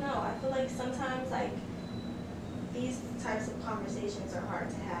 I don't know, I feel like sometimes like these types of conversations are hard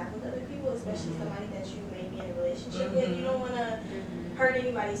to have with other people, especially somebody that you may be in a relationship with. You don't want to hurt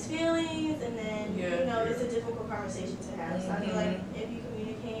anybody's feelings, and then it's a difficult conversation to have. So I feel like if you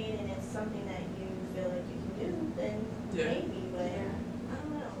communicate and it's something that you feel like you can do, then maybe. But I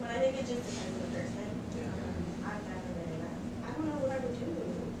don't know. But I think it just depends on the person. I've never been in that. I don't know what I would do.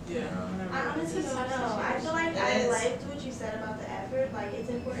 I honestly don't know. I feel like I liked what you said about the effort. Like, it's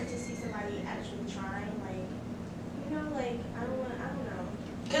important to see somebody actually trying. Like, I don't know.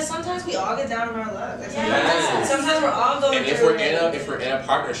 Because sometimes we all get down on our luck. Sometimes we're all going and through if we're in a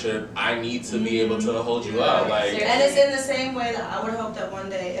partnership, I need to be able to hold you up. Like, and it's in the same way that I would hope that one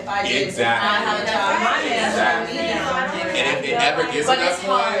day, if I did exactly. I have a job, my man hold me down. And if it ever gets to that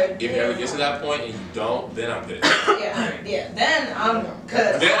point, if it ever gets to that point and you don't, then I'm pissed. Then I'm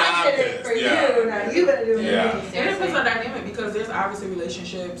because I did it for you. Now you better do it for me. And it depends on dynamic, because there's obviously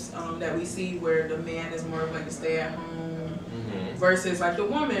relationships that we see where the man is more of like a stay-at-home versus like the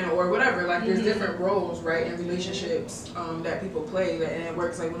woman or whatever. Like there's different roles, right, in relationships that people play, and it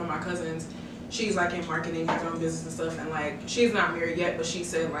works. Like one of my cousins, she's like in marketing, has her own business and stuff, and like she's not married yet, but she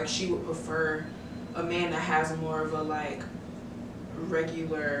said like she would prefer a man that has more of a like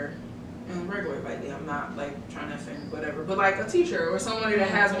regular, like I'm not like trying to offend whatever, but like a teacher or somebody that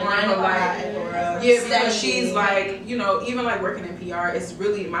has more of a like because she's like even like working in PR, it's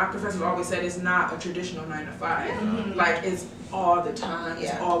really, my professors always said, it's not a traditional 9 to 5. Like it's all the time.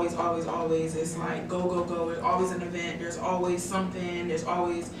 It's always. It's like go. There's always an event. There's always something. There's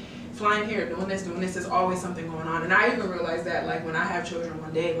always flying here, doing this, there's always something going on. And I even realized that, like, when I have children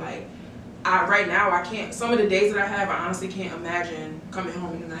one day, like, right now I can't, some of the days that I have, I honestly can't imagine coming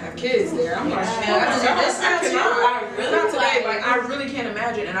home and I have kids there. I'm like, I really can't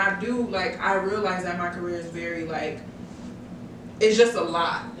imagine. And I do, like, I realize that my career is very, like, it's just a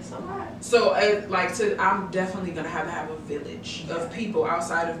lot. It's a lot. So, I'm definitely gonna have a village of people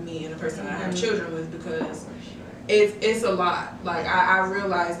outside of me and the person that I have children with, because it's a lot. Like, I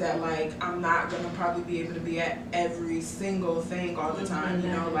realize that, like, I'm not gonna probably be able to be at every single thing all the time.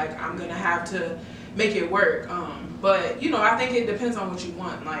 You know, like, I'm gonna have to make it work. But you know, I think it depends on what you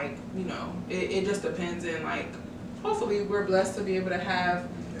want. Like, you know, it just depends. And like, hopefully, we're blessed to be able to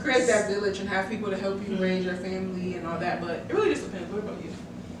create that village and have people to help you raise your family and all that. But it really just depends. What about you?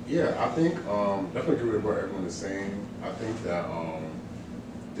 Yeah, I think definitely agree with what everyone is saying. I think that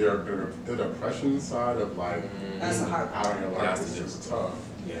the depression side of like that's a hard out in your life is just tough.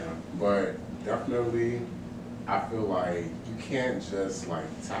 Yeah. But definitely, I feel like you can't just like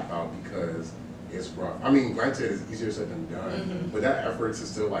tap out because it's rough. I mean, granted, it's easier said than done, but that effort to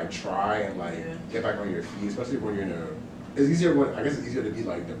still like try and like get back on your feet, especially when you're in a. It's easier when I guess it's easier to be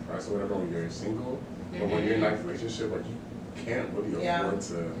like depressed or whatever when you're single, but when you're in like a relationship, like you can't really afford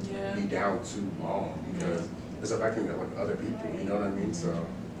to be down too long because it's affecting like other people. You know what I mean? So.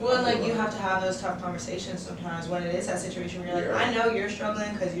 Well, like you have to have those tough conversations sometimes when it is that situation where you're like, I know you're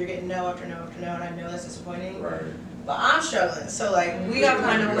struggling because you're getting no after no after no, and I know that's disappointing. Right. But I'm struggling, so like we got to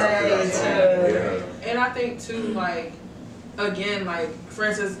find a way to. And I think too, like, again, like, for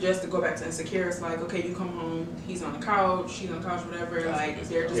instance, just to go back to insecure, it's like, okay, you come home, he's on the couch, she's on the couch, whatever, like,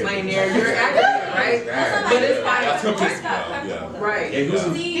 they're just laying there, you're acting, right? But it's like, right. You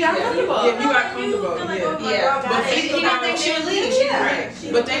got comfortable. Yeah, you got comfortable, yeah. But think about it, she would leave, right.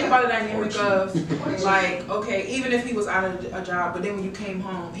 But think about the dynamic of, like, okay, even if he was out of a job, but then when you came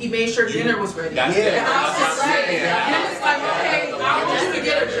home, he made sure dinner was ready. And I was just like, and it's like, okay, I want you to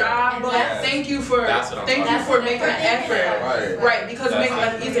get a job, but thank you for making an effort. Right, because it makes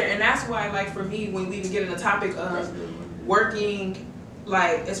life easier. And that's why, like, for me, when we even get in the topic of working,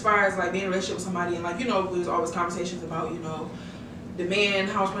 like, as far as, like, being in a relationship with somebody, and, like, you know, there's always conversations about, you know, the man,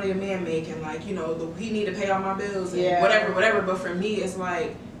 how much money the man make, and, like, you know, he need to pay all my bills, and whatever. But for me, it's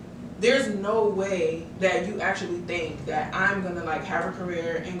like, there's no way that you actually think that I'm gonna, like, have a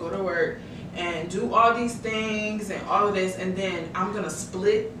career and go to work and do all these things and all of this, and then I'm gonna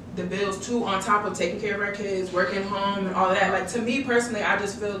split the bills too on top of taking care of our kids, working home, and all of that. Like, to me personally, I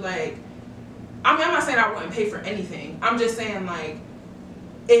just feel like, I mean, I'm not saying I wouldn't pay for anything. I'm just saying, like,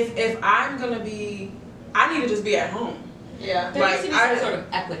 if I'm gonna be, I need to just be at home. Yeah. There needs to be some sort of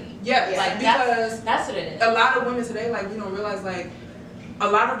equity. Yeah, like, because that's what it is. A lot of women today, like, you don't realize, like, a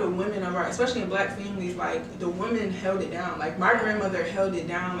lot of the women of our, especially in black families, like, the women held it down. Like, my grandmother held it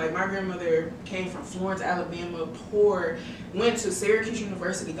down. Like, my grandmother came from Florence, Alabama, poor, went to Syracuse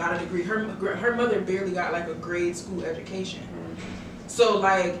University, got a degree. Her mother barely got, like, a grade school education. So,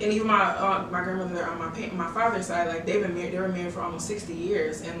 like, and even my grandmother on my father's side, like, they were married for almost 60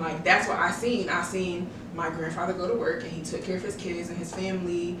 years. And, like, that's what I seen my grandfather go to work, and he took care of his kids and his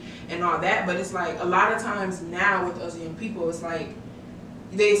family and all that. But it's like, a lot of times now with us young people, it's like,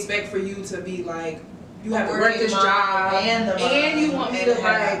 they expect for you to be like, you have to work this job, and you want me to,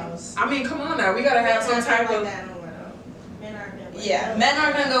 like, I mean, come on now, we gotta have some type of. Yeah, men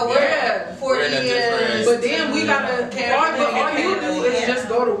aren't gonna go work 40 years. But then we gotta, all you do is just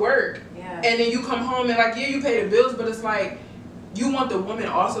go to work, and then you come home and, like, you pay the bills, but it's like, you want the woman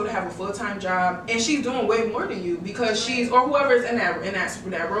also to have a full-time job, and she's doing way more than you because she's, or whoever is in that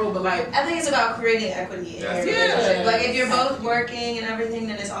role. But, like, I think it's about creating equity in your relationship. Like, if you're both working and everything,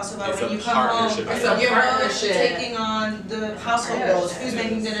 then it's also about when you come home, you're both taking on the household roles. Who's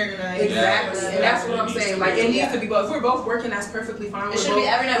making dinner tonight? Exactly, and that's what I'm saying. Like, it needs to be both. If we're both working, that's perfectly fine. It should be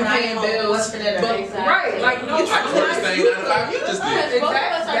every night when I get home, what's for dinner? Right, like, no, you just did. Both of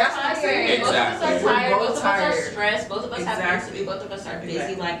us are tired. Both of us are tired. Both of us are stressed. Both of us have things to do. Both of us are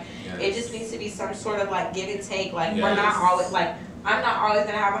busy. Like, it just needs to be some sort of, like, give and take. Like, we're not always, like, I'm not always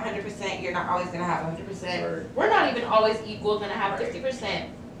gonna have 100%. You're not always gonna have 100%. We're not even always equal gonna have 50%.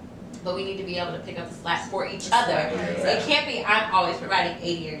 But we need to be able to pick up the slack for each other. So it can't be I'm always providing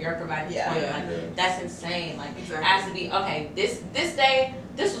 80 and you're providing 20. Like, that's insane. Like, it has to be, okay, this day,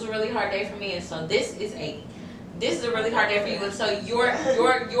 this was a really hard day for me, and so this is 80. This is a really hard day for you, and so you're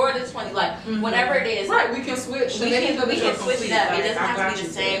the 20. Like, whatever it is. Right, we can switch. We can switch it up. It doesn't have to be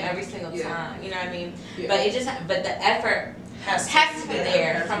the same every single time. You know what I mean? Yeah. But the effort has to be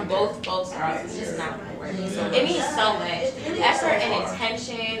there from both sides. It's just not gonna work. It means so much. Effort and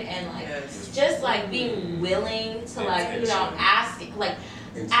intention, and, like, just, like, being willing to, like, you know, ask, like,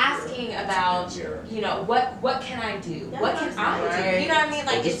 asking about, you know, what can I do? What can I do? You know what I mean?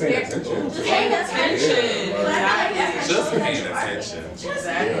 Like, it's very just paying attention. Just paying attention.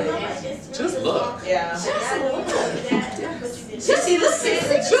 Just look. Yeah. Just see the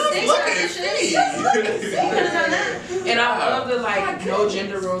Just look at me. And I love the like no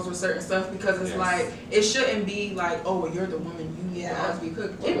gender roles with certain stuff because it's like it shouldn't be like, oh, well, you're the woman, you need to always be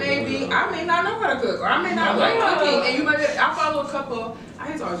cooking. It may be I may not know how to cook or I may not like cooking, and you might. I follow a couple. I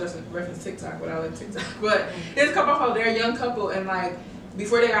hate to always just reference TikTok, but I like TikTok. But there's a couple I follow. They're a young couple, and like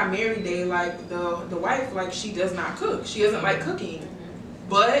before they got married, they like the wife like she does not cook. She doesn't like cooking,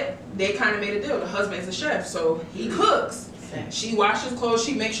 but they kind of made a deal. The husband is a chef, so he cooks. She washes clothes.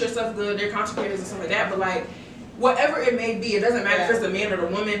 She makes sure stuff's good. They're content and stuff like that. But like whatever it may be, it doesn't matter if it's the man or the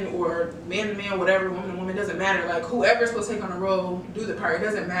woman or man to man, whatever, woman to woman, it doesn't matter. Like whoever's supposed to take on a role, do the part. It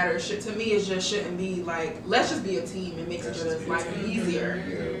doesn't matter. To me, it just shouldn't be like, let's just be a team and make each other's life easier.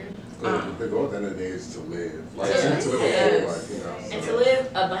 The goal at the end of the day is to live. Like, to live a full life, you know. And to live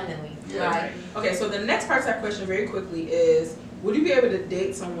abundantly. Right. Okay, so the next part of that question very quickly is, would you be able to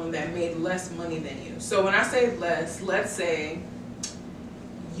date someone that made less money than you? So when I say less, let's say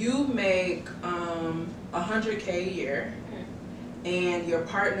you make 100K a year and your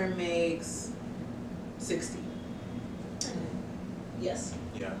partner makes 60. Yes.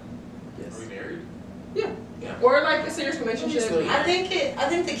 Yeah. Yes. Are we married? Yeah. Yeah. Or like a serious relationship. I think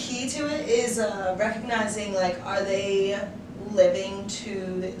the key to it is recognizing like, are they living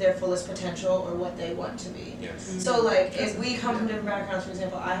to their fullest potential or what they want to be. Yes. So like if we come from different backgrounds, for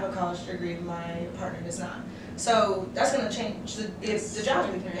example, I have a college degree, my partner does not. So that's going to change the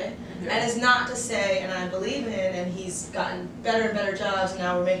jobs we can get. And it's not to say, and I believe in, and he's gotten better and better jobs, and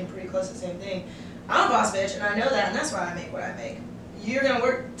now we're making pretty close to the same thing. I'm a boss bitch, and I know that, and that's why I make what I make. You're going to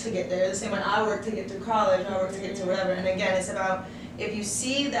work to get there, the same way I work to get through college, I work to get to whatever. And again, it's about, if you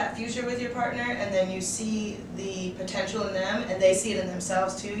see that future with your partner, and then you see the potential in them, and they see it in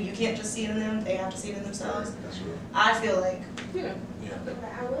themselves too, you can't just see it in them, they have to see it in themselves. That's true. I feel like,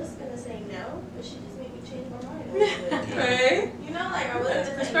 I was going to say no, but she just made me change my mind a little bit. Okay. You know, like I wasn't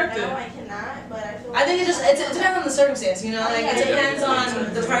going to say no, I cannot, but I feel like... I think it depends on the circumstance, you know, like it depends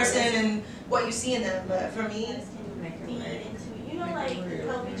on the person and what you see in them, but for me, you know, like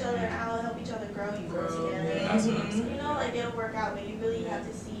help each other out, help each other grow, you grow together. You know, like it'll work out, but you really have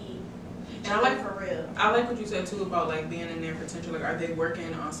to see each other for real. I like what you said too about like being in their potential. Like, are they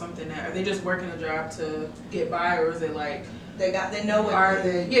working on something that, are they just working a job to get by, or is it like they know what are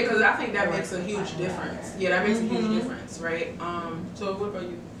they? Yeah, because I think that makes a huge difference. Yeah, that makes a huge difference, right? So what about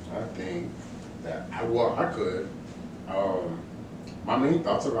you? I think that I could. My main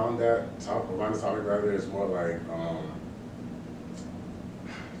thoughts around the topic rather is more like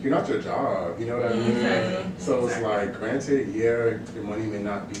you're not your job, you know what I mean? So it's like, granted, yeah, your money may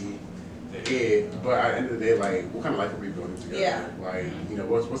not be it, but at the end of the day, like, what kind of life are we building together? Yeah. Like, you know,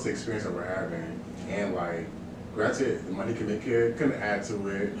 what's the experience that we're having? And like, granted, the money can add to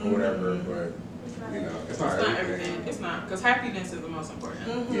it or whatever, but you know, it's not everything. It's not, because happiness is the most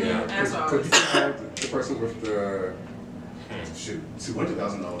important. Yeah, that's all. Because you can have the person with the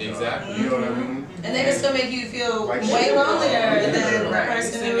 $200,000. Exactly. You know what I mean? And they can still make you feel like way lonelier than the Right.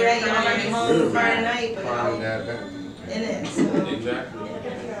 person who ain't gonna be home Friday night, but in it. So. Exactly. I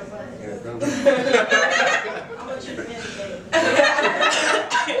want you to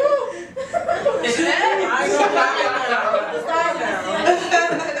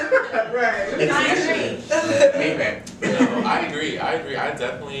I agree. I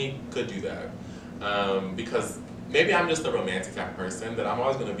definitely could do that. Because maybe I'm just a romantic type of person that I'm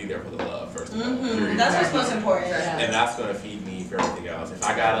always going to be there for the love first of all. That's what's most important. And that's going to feed me for everything else. If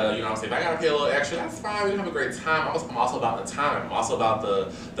I gotta, you know what I'm saying, if I gotta pay a little extra, that's fine. We can have a great time. I'm also about the time. I'm also about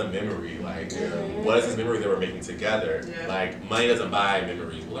the memory. Like, what is this memory that we're making together? Like, money doesn't buy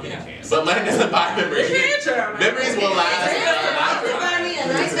memories. Well, I mean, it can. But money doesn't buy memories. Memories will last a lifetime. Buy me a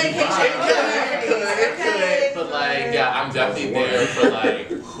nice vacation. It could. But like, yeah, I'm definitely there for like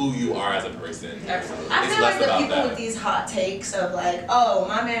who you are as a person. Absolutely. I feel like the people with these hot takes of like, oh,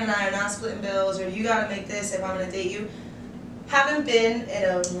 my man and I are not splitting bills, or you gotta make this if I'm gonna date you, haven't been in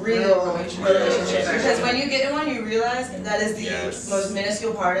a real relationship. Because when you get in one, you realize that is the most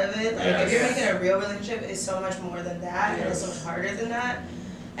minuscule part of it. Like, if you're making a real relationship, it's so much more than that, and it's so much harder than that.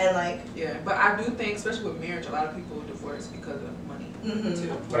 And like, but I do think, especially with marriage, a lot of people divorce because of money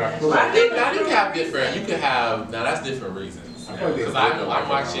too. But I feel like I think now you can have different. You could have now that's different reasons. Because I'm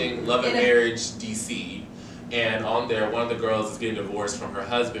watching Love and Marriage DC, and on there, one of the girls is getting divorced from her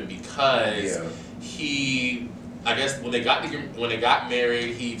husband because he I guess when they got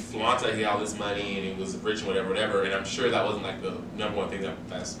married, he flaunted he had all this money and he was rich and whatever. And I'm sure that wasn't like the number one thing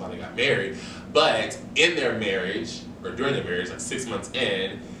that's why they got married. But in their marriage, or during their marriage, like 6 months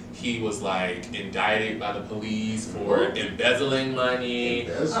in, he was like indicted by the police for embezzling money.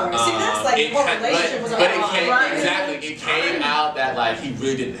 See, that's like the whole relationship was it came out that like he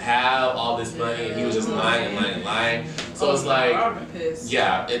really didn't have all this money and he was just lying. So it's like,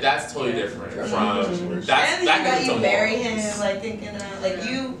 that's totally different from that you marry him like thinking like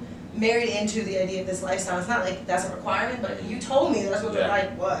you married into the idea of this lifestyle. It's not like that's a requirement, but you told me that's what the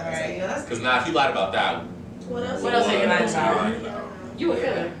life was. Right. Because now if you lied about that, what else are you lying about? You would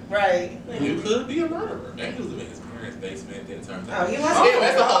feel it. Right. You could be a murderer. And he was living in his parents' basement, didn't turn out. Oh, he was.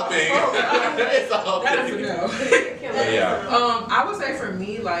 That's the whole thing. It's the whole that thing. Is a no. Yeah. I would say for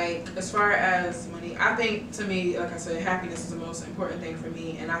me, like as far as money, I think to me, like I said, happiness is the most important thing for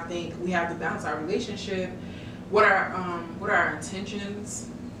me, and I think we have to balance our relationship. What are our intentions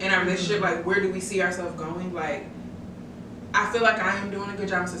in our relationship? Like where do we see ourselves going? Like I feel like I am doing a good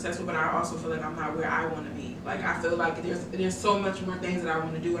job, I'm successful, but I also feel like I'm not where I want to be. Like I feel like there's so much more things that I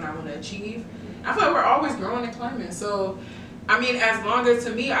want to do and I want to achieve. I feel like we're always growing and climbing. So, I mean, as long as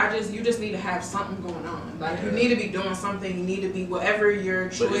to me, you just need to have something going on. Like you need to be doing something. You need to be whatever your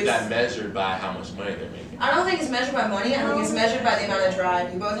choice. But is that measured by how much money they're making? I don't think it's measured by money. I think it's measured by the amount of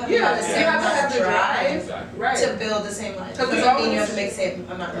drive. You both have to have the same amount of drive to build the same life. Because it doesn't mean you have to make the same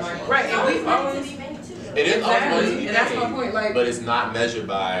amount of money. Right, and we've always. It is always money, and that's my point. Like, but it's not measured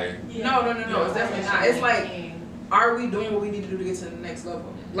by. No, it's definitely not. It's like, are we doing what we need to do to get to the next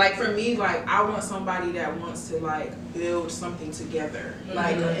level? Like for me, like I want somebody that wants to like build something together,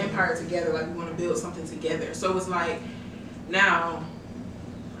 like an empire together. Like we want to build something together. So it's like, now,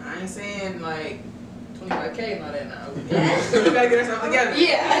 I ain't saying like 25K and all that now. We gotta get ourselves together.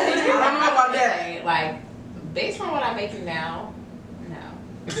 Yeah, I don't know about that. Like based on what I'm making now.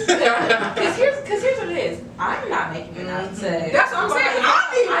 Because here's what it is. I'm not making enough to. That's what I'm saying. I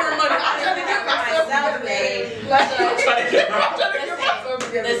need more money. I'm trying to get myself made.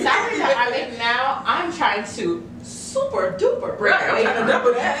 The salary that I'm making now, I'm trying to super duper break. I'm trying to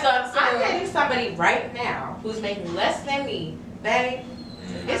double that. So I'm dating somebody right now who's making less than me, babe.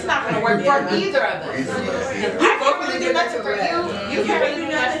 It's not going to work for either of us. I can't really do nothing for you. You can't really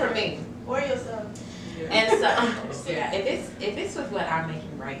do nothing for me. Or yourself. And so, if it's with what I'm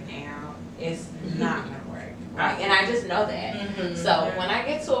making right now, it's not gonna work, right? And I just know that. So when I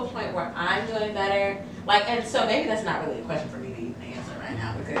get to a point where I'm doing better, like, and so maybe that's not really a question for me to even answer right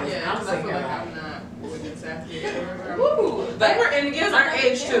now because I'm I feel like about. I'm not with saturated. Woo! But we're and again, our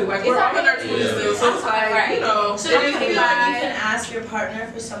age too. Like we're all in our 20s still, so it's like you know. So do you feel like you can ask your partner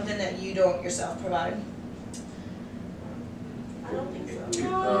for something that you don't yourself provide? I don't think so.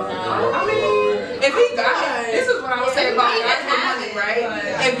 I mean, if he got it, this is what I would say about money, right?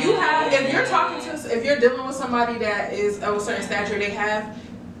 If you're dealing with somebody that is of a certain stature, they have,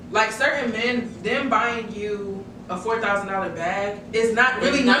 like certain men, them buying you a $4,000 bag is not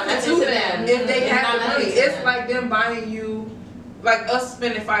really nothing to them if they have the money. It's like them buying you, like us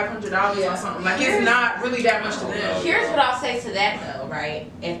spending $500 on something. Like it's not really that much to them. Here's what I'll say to that though,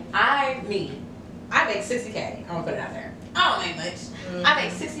 right? If I make 60K, I'm gonna put it out there. I don't make much. I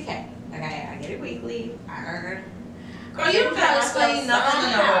make 60K. Okay, I get it weekly. I earn. Girl, you don't gotta explain nothing to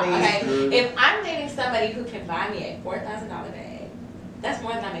nobody. Okay, if I'm dating somebody who can buy me a $4,000 bag, that's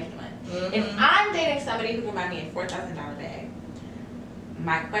more than I'm making money. If I'm dating somebody who can buy me a $4,000 bag,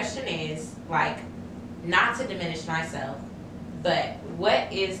 my question is like, not to diminish myself, but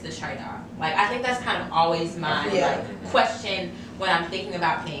what is the trade-off? Like, I think that's kind of always my like question when I'm thinking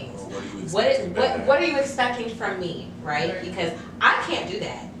about things. What are you expecting from me, right? Because I can't do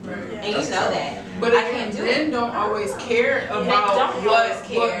that, and you know that. But I can't do men don't always care about what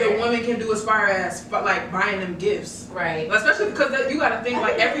the women can do as far as like buying them gifts, right? Especially because you got to think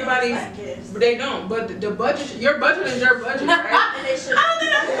like everybody's, but they don't. But the budget, your budget is your budget, right? And they should. I don't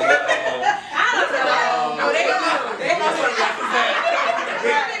know. No, they don't. They don't.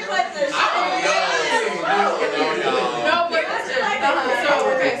 No, but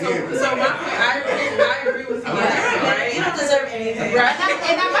so my point, I agree with you. Right? You don't deserve anything. Right.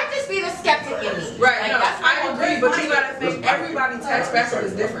 And that might just be the skeptic in me. Right. Like, No, I agree, but you gotta think everybody's tax bracket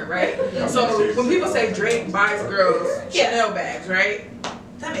is different, right? So when people say Drake buys girls Chanel bags, right?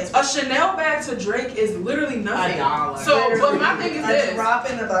 A Chanel bag to Drake is literally nothing. $1. So, but my thing is this: a drop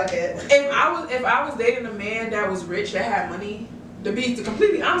in the bucket. If I was dating a man that was rich that had money. To be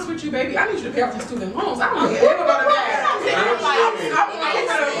completely honest with you, baby, I need you to pay off these student loans. I don't give a damn about a bag. How am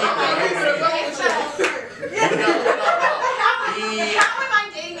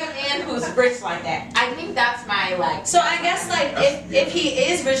I dating a man who's rich like that. I think that's my like. So I guess like if he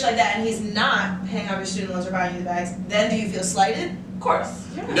is rich like that and he's not paying off your student loans or buying you the bags, then do you feel slighted? Of course.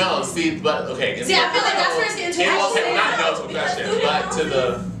 No, see, but okay. See, I feel like that's where it's getting too much. Not no to the question, but to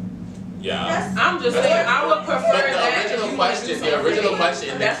the. Yeah. I'm just saying, I would prefer but that. the original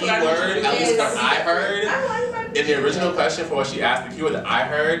question, the key word, at least that I heard, in the original question for what she asked, the key word that I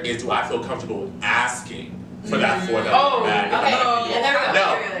heard is, do I feel comfortable with asking for that bag?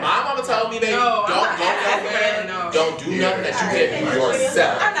 No, my mama told me, baby, don't do nothing that you can't do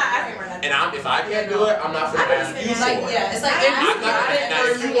yourself. I'm not asking for nothing. And if I can't do it, I'm not going to ask you for it. Yeah, it's like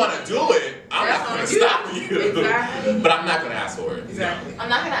if you want to do it, I'm not going to stop you. Exactly. But I'm not going to ask for it. Exactly. I'm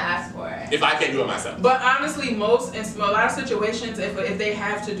not gonna ask for it. If I can't do it myself. But honestly, in a lot of situations, if they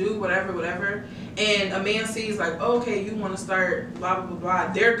have to do whatever, and a man sees like, oh, okay, you want to start blah blah blah blah,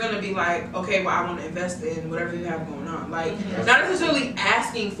 they're gonna be like, okay, well, I want to invest in whatever you have going on. Like, not necessarily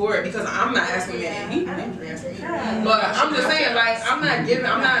asking for it, because I'm not asking that. But I'm just saying, like, I'm not.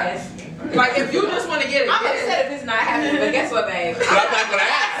 Like, if you just want to get it, I'm upset if it's not happening. But guess what, babe? But I'm not gonna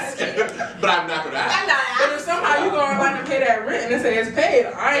ask. But I'm not gonna ask. But if somehow you go online and pay that rent and it says it's paid,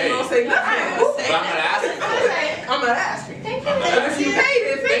 I ain't gonna say nothing. But I'm not asking for it. I'm not asking. Thank But if you paid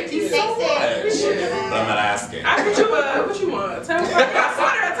it, thank you so much. But I'm not asking. I get you what you want? Tell me.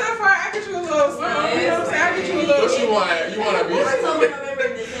 I get you a little something. You know what I'm saying? I get you a little. What you want? You want a music? You want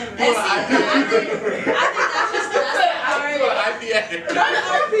an IPA? I think that's just You want an IPA? Not an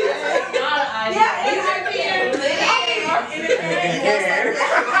IPA. yeah, it's IPA. You can.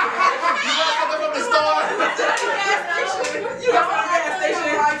 You want something from the store? You got from the gas station.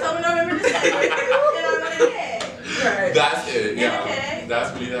 Right. That's it. Yeah. Okay.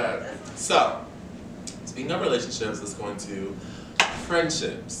 That's really that. So, speaking of relationships, let's go into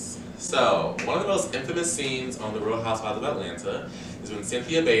friendships. So, one of the most infamous scenes on The Real Housewives of Atlanta is when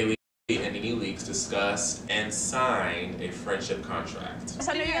Cynthia Bailey and Nene Leakes discussed and signed a friendship contract.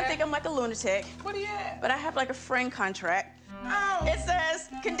 So I know you're gonna think I'm like a lunatic. What are you at? But I have like a friend contract. Oh. It says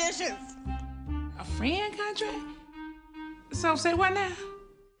conditions. A friend contract? So say what now?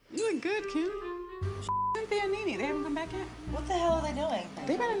 You look good, Kim. Cynthia and Nene, they haven't come back yet? What the hell are they doing?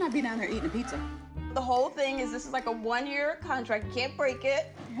 They better not be down there eating a pizza. The whole thing is this is like a 1-year contract. You can't break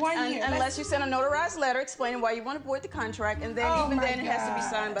it. 1 year. Unless you send a notarized letter explaining why you want to void the contract, and then Oh even my then it has to be God.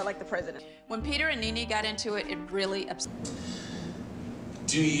 signed by like the president. When Peter and Nene got into it, it really upset.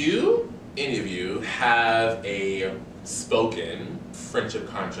 Do you, any of you, have a spoken friendship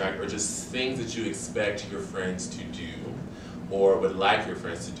contract or just things that you expect your friends to do or would like your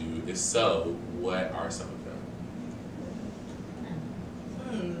friends to do? If so, what are some of them?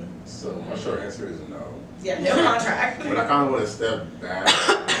 So my short answer is no. Yeah, no contract. But I kind of want to step back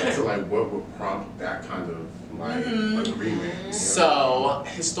to like what would prompt that kind of like agreement. You know? So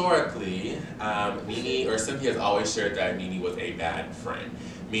historically, Nene or Cynthia has always shared that Nene was a bad friend.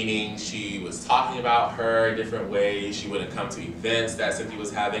 Meaning she was talking about her in different ways. She wouldn't come to events that Cynthia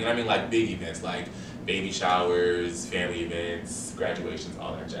was having. And I mean like big events like baby showers, family events, graduations,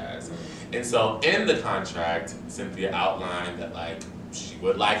 all that jazz. And so in the contract, Cynthia outlined that like she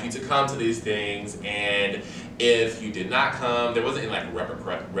would like you to come to these things, and if you did not come, there wasn't any like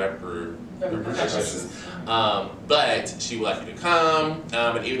repercussions. But she would like you to come,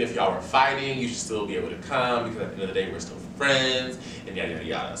 and even if y'all were fighting, you should still be able to come because at the end of the day, we're still friends, and yada yada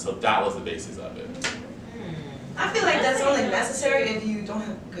yada. So that was the basis of it. I feel like that's only necessary if you don't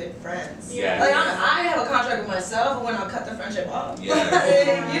have good friends. Yeah. Like I have a contract with myself when I'll cut the friendship off.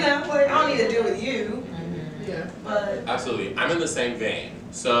 Yeah. You know, like I don't need to deal with you. Yeah. But Absolutely. I'm in the same vein.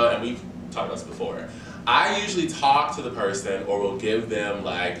 So, and we've talked about this before. I usually talk to the person or will give them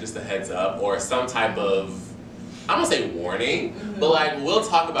like just a heads up or some type of, I don't say warning, but like we'll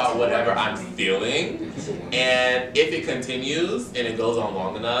talk about whatever I'm feeling, and if it continues and it goes on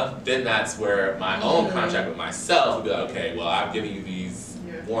long enough, then that's where my own contract with myself will be like, okay, well I've given you these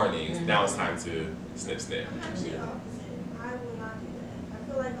warnings, now it's time to snip snip. I'm actually opposite. I will not do that. I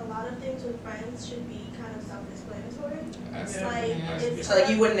feel like a lot of things with friends should be kind of self-explanatory. so like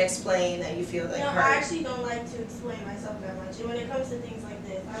you wouldn't explain that you feel like No, hurt. I actually don't like to explain myself that much. And when it comes to things like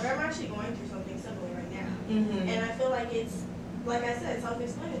this, I'm actually going through something similar right now. And I feel like it's, like I said,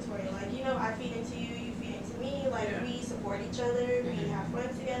 self-explanatory. Like, you know, I feed into you, you feed into me. Like, we support each other, we have fun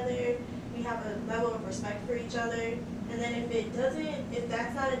together, we have a level of respect for each other. And then if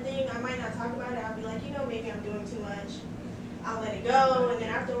that's not a thing, I might not talk about it. I'll be like, you know, maybe I'm doing too much. I'll let it go. And then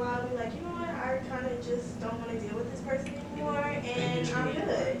after a while, I'll be like, you know what, I kind of just don't want to deal with this person anymore, and I'm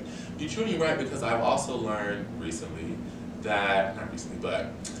good. You're truly right, because I've also learned recently that, not recently,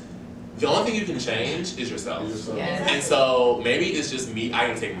 but the only thing you can change is yourself. Yes. And so maybe it's just me. I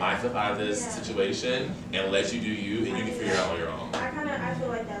can take myself out of this situation and let you do you, and you can figure it out on your own. I feel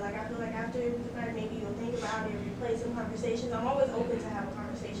like that. Like I feel like after the fact, maybe you'll think about it, replay some conversations. I'm always open to have a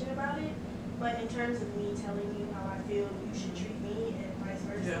conversation about it, but in terms of me telling you how I feel you should treat me and vice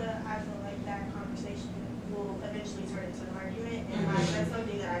versa, I feel like that conversation will eventually turn into an argument, and that's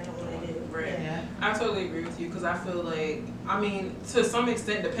something that I don't want to do. Right. Yeah. I totally agree with you because I feel like, I mean, to some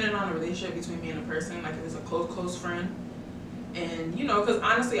extent, depending on the relationship between me and a person, like if it's a close friend, and you know, because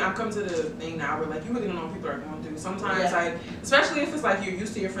honestly, I'm coming to the thing now where like you really don't know what people are going through. Sometimes, like, especially if it's like you're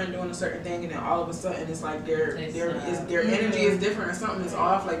used to your friend doing a certain thing, and then all of a sudden it's like their energy is different or something is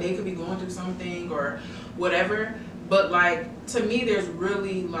off. Like they could be going through something or whatever. But like to me, there's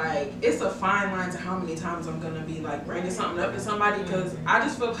really like it's a fine line to how many times I'm gonna be like bringing something up to somebody because I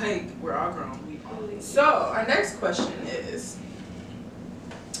just feel like we're all grown. So our next question is: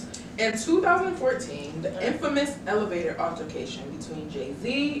 in 2014, the infamous elevator altercation between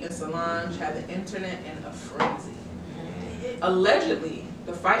Jay-Z and Solange had the internet in a frenzy. Allegedly,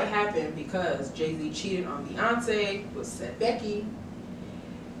 the fight happened because Jay-Z cheated on Beyonce with said Becky.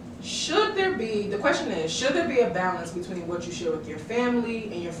 The question is, should there be a balance between what you share with your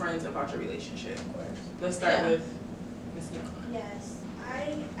family and your friends about your relationship? Let's start with Ms. Young. Yes,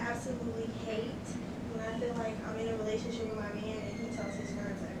 I absolutely hate when I feel like I'm in a relationship with my man and he tells his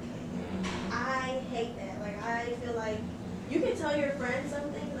friends everything. I hate that. Like, I feel like you can tell your friend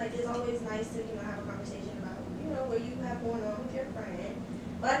something. Like, it's always nice to, have a conversation about, what you have going on with your friend.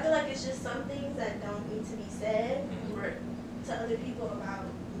 But I feel like it's just some things that don't need to be said to other people about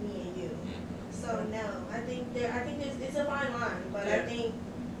me and you. So no, I think it's a fine line, but I think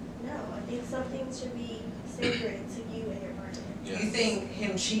some things should be sacred to you and your partner. You think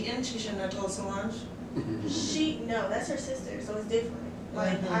him cheating, she shouldn't have told Solange? No, that's her sister, so it's different.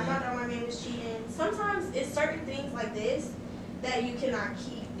 Like I found out my man was cheating. Sometimes it's certain things like this that you cannot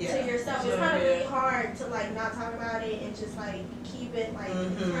keep to yourself. It's kind of really hard to like not talk about it and just like keep it like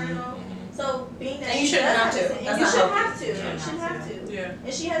internal. So being that and you shouldn't have to. You shouldn't have to. You shouldn't have to. Yeah.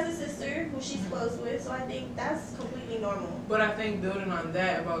 And she has a sister who she's close with, so I think that's completely normal. But I think building on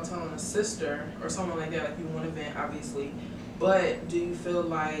that about telling a sister or someone like that, like you want to vent, obviously. But do you feel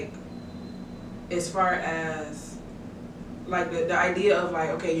like, as far as like the idea of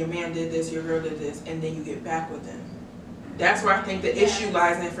like, okay, your man did this, your girl did this, and then you get back with them. That's where I think the issue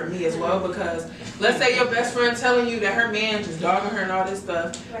lies in for me as well, because let's say your best friend telling you that her man just dogging her and all this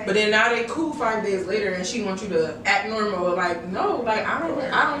stuff, but then now they cool 5 days later and she wants you to act normal. Like, no, like I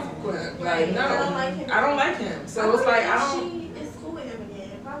don't fuck with him. Like, no, I don't like him. So it's like She is cool with him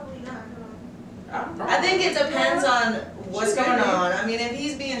again. Probably not. I think it depends on what's going on. I mean, if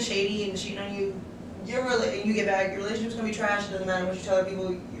he's being shady and cheating on you, you get back, your relationship's gonna be trash. It doesn't matter what you tell other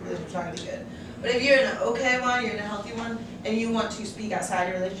people, your relationship's not gonna be good. But if you're in an okay one, you're in a healthy one, and you want to speak outside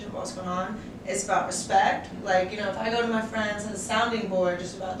your relationship about what's going on, it's about respect. Like, if I go to my friends as a sounding board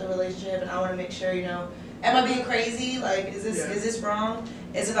just about the relationship, and I want to make sure, am I being crazy? Like, is this wrong?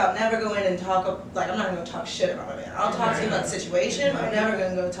 It's about never going and talk, like, I'm not going to talk shit about my man. I'll talk to you about the situation, but I'm never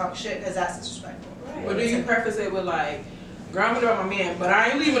going to go talk shit because that's disrespectful. Or do you preface it with like, girl, I'm about my man, but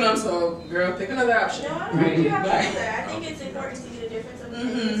I ain't leaving him, so girl, pick another option. No, I don't think you have to do that. I think it's important to get a difference of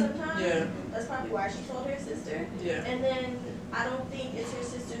opinion sometimes. Yeah. That's probably why she told her sister. Yeah. And then I don't think it's her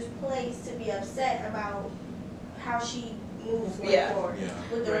sister's place to be upset about how she moves going forward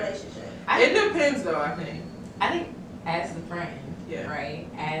with the relationship. It depends though, I think. I think as the friend, Yeah. right,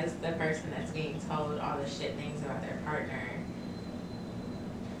 as the person that's being told all the shit things about their partner,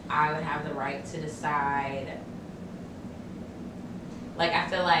 I would have the right to decide. Like, I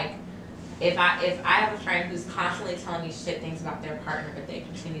feel like if I have a friend who's constantly telling me shit things about their partner, but they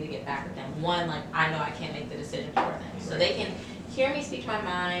continue to get back with them, one, like, I know I can't make the decision for them. So they can hear me speak my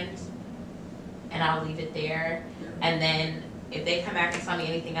mind, and I'll leave it there. And then if they come back and tell me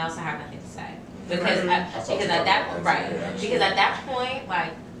anything else, I have nothing to say. Because at that point,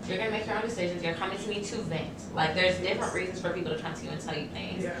 like, you're gonna make your own decisions. You're coming to me to vent. Like, there's different reasons for people to come to you and tell you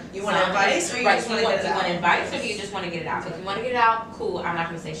things. Yeah. You want advice, or you just want to get it out? You want advice, or do you just want to get it out? If you want to get it out, cool. I'm not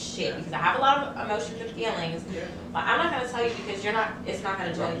gonna say shit because I have a lot of emotions and feelings. Yeah. But I'm not gonna tell you because it's not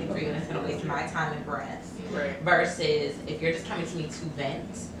gonna do anything for you, and it's gonna waste my time and breath. Right. Versus if you're just coming to me to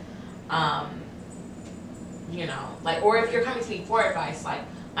vent, like, or if you're coming to me for advice, like,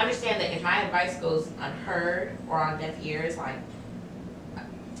 understand that if my advice goes unheard or on deaf ears, like,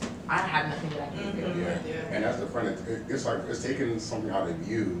 I have nothing that I can do. And as a friend, it's like it's taking something out of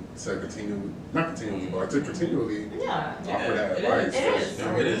you to continue, not continually, but to continually offer that advice.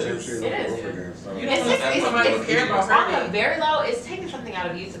 It is. It is. On a very low, it's taking something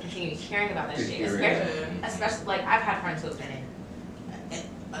out of you to continue to caring about that shit. Especially like I've had friends who have been in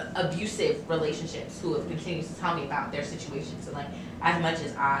abusive relationships who have continued to tell me about their situations, and like as much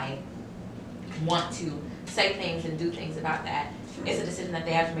as I want to say things and do things about that, it's a decision that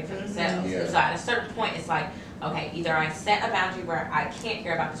they have to make for themselves. Yeah. So at a certain point, it's like, okay, either I set a boundary where I can't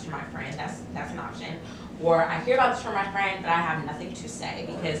hear about this from my friend, that's an option, or I hear about this from my friend, but I have nothing to say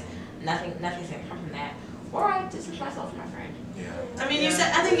because nothing's gonna come from that, or I distance myself from my friend. Yeah. I mean,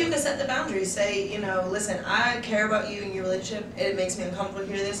 I think you can set the boundaries. Say, listen, I care about you and your relationship. It makes me uncomfortable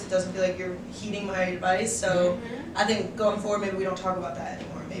to hear this. It doesn't feel like you're heeding my advice. So I think going forward, maybe we don't talk about that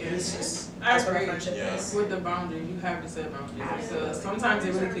anymore. Maybe it's just that's what our friendship is. With the boundaries, you have to set boundaries. So sometimes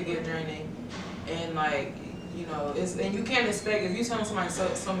it really could get draining, and like and you can't expect if you tell somebody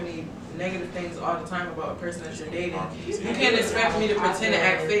so many negative things all the time about a person that you're dating, you can't expect me to pretend to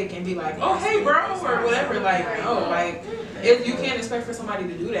act fake and be like, oh hey bro, or whatever. Like no, like you can't expect for somebody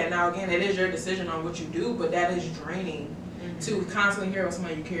to do that. Now again, it is your decision on what you do, but that is draining to constantly hear about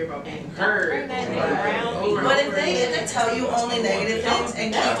somebody you care about being hurt. But if they tell you only negative things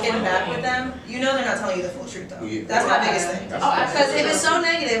and keep getting back with them, they're not telling you the full truth though. That's my biggest thing. Because if it's so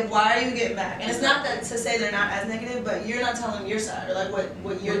negative, why are you getting back? And it's not that to say they're not as negative, but you're not telling your side or like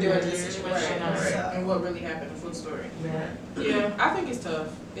what you're doing to the situation. And what really happened, the full story. Yeah, I think it's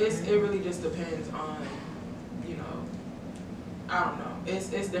tough. It really just depends on, I don't know. It's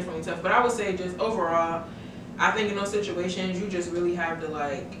definitely tough. But I would say just overall, I think in those situations, you just really have to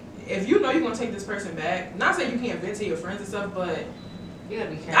like, if you know you're going to take this person back, not saying you can't vent to your friends and stuff, but you gotta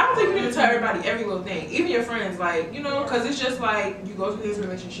be careful. I don't think you need to tell everybody every little thing, even your friends, like, because it's just like, you go through this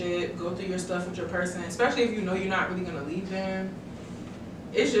relationship, go through your stuff with your person, especially if you know you're not really going to leave them.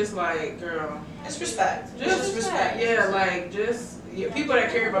 It's just like, girl. It's respect. Just respect. Yeah, like, people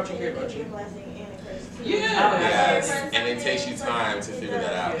that care about you care about you. Yeah. Yes. And it takes you time to figure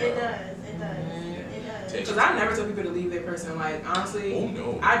that out. It does. Because I never tell people to leave their person. Like, honestly,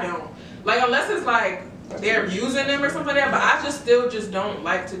 no. I don't. Like, unless it's like they're abusing them or something like that. But I just don't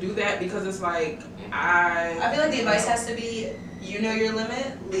like to do that because it's like I feel like the advice has to be, your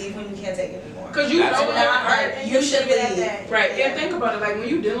limit, leave when you can't take it anymore. Because you should leave. Right. And think about it. Like when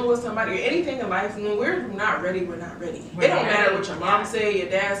you're dealing with somebody or anything in life, when we're not ready, we're not ready. It don't matter what your mom say, your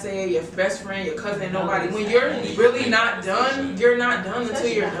dad say, your best friend, your cousin, nobody. When you're really not done, you're not done until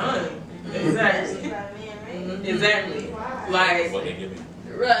you're done. Exactly. Exactly. Like.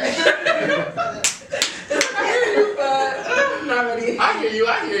 Right. I hear you, but I'm not ready. I hear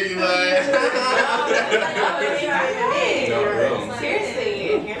you, but. Seriously,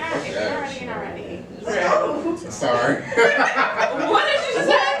 if you're not ready, you're not ready. Sorry. What did you just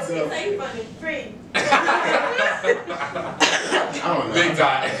say? Say funny, free. I don't know. Big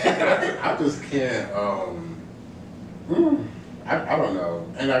die. I just can't. I don't know,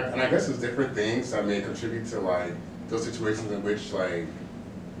 and I guess it's different things that may contribute to like those situations in which like,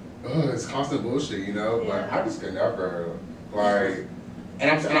 it's constant bullshit, But I just could never like,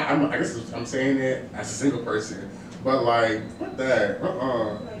 and I guess I'm saying it as a single person, but like, what that?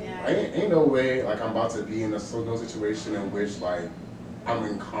 Ain't no way like I'm about to be in a situation in which like I'm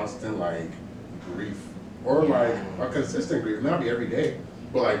in constant like grief or like a consistent grief. Not be every day,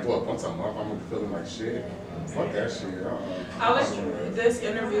 but like once a month I'm feeling like shit. Fuck that shit. I'll let you. This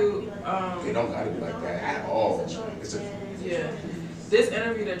interview. It don't gotta be like that at all. Yeah. This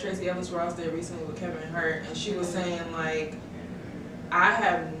interview that Tracy Ellis Ross did recently with Kevin Hart, and she was saying like, I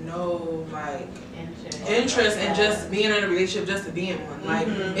have no like interest in just being in a relationship just to be in one. Like,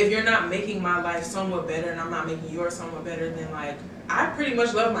 if you're not making my life somewhat better and I'm not making yours somewhat better, then like I pretty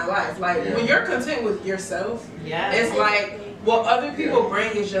much love my life. Like when you're content with yourself, it's like what other people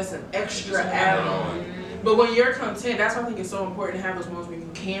bring is just an extra add-on. But when you're content, that's why I think it's so important to have those moments where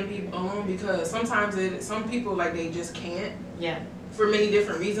you can be alone, because sometimes some people like they just can't. Yeah. For many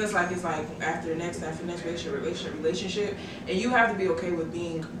different reasons, like it's like after next relationship, and you have to be okay with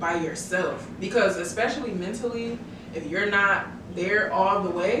being by yourself, because especially mentally, if you're not there all the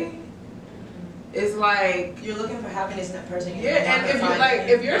way, it's like you're looking for happiness in that person. Yeah, and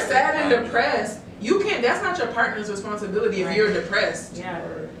if you're sad and depressed, you can't. That's not your partner's responsibility if you're depressed. Yeah.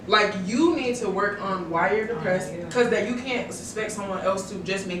 Like you need to work on why you're depressed, because that you can't expect someone else to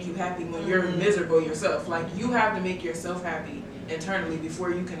just make you happy when you're miserable yourself. Like you have to make yourself happy internally before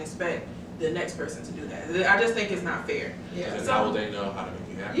you can expect the next person to do that. I just think it's not fair. Yeah. So how will they know how to make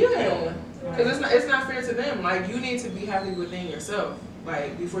you happy? Yeah. Because it's not fair to them. Like you need to be happy within yourself.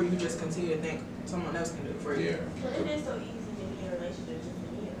 Like before you just continue to think someone else can do it for you. But it is so easy to be in a relationship just to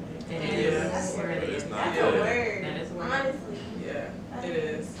be in a relationship. It is. That's a word. That's a word. That is a word. Honestly. Yeah, it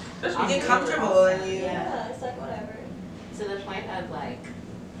is. You get comfortable and you. Yeah, it's like whatever. To the point of like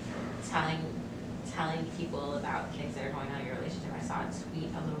telling people about things that are going on in your relationship. I saw a tweet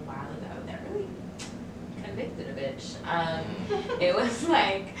a little while ago that really convicted a bitch. It was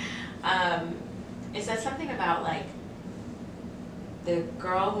like, it said something about like the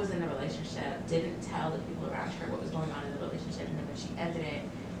girl who was in the relationship didn't tell the people around her what was going on in the relationship, and then when she ended it,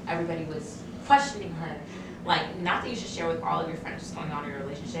 everybody was questioning her. Like, not that you should share with all of your friends what's going on in your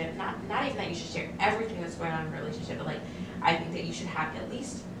relationship, not even that you should share everything that's going on in your relationship, but like, I think that you should have at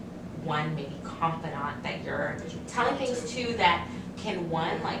least one maybe confidant that you're telling things to that can,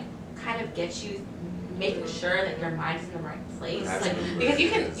 one, like, kind of get you making sure that your mind is in the right place. Like,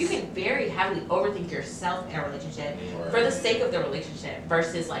 because you can very heavily overthink yourself in a relationship for the sake of the relationship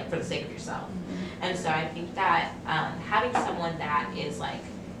versus like for the sake of yourself. And so I think that having someone that is like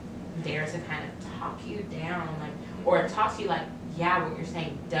there to kind of talk you down, like, or talk to you like, yeah, what you're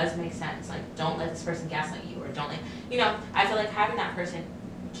saying does make sense. Like, don't let this person gaslight you, or don't let, you know, I feel like having that person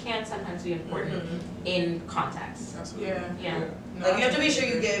can sometimes be important in context. Absolutely. Yeah. Like, you have to be sure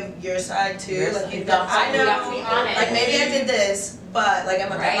you give your side too. Like, you I know, you have to be honest. Like, maybe I did this, but like,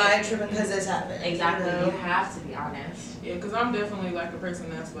 am I tripping because this happened? Exactly. You know? You have to be honest. Yeah, because I'm definitely like a person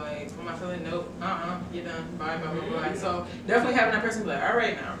that's like, when I feel like, nope, you're done, bye, bye, bye, bye. So definitely having that person be like, all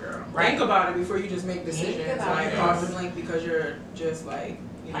right now, girl, think about it before you just make decisions. Like, cause the link because you're just like,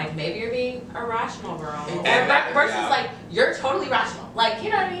 you know. Like, maybe you're being irrational, girl. And versus like, you're totally rational. Like, you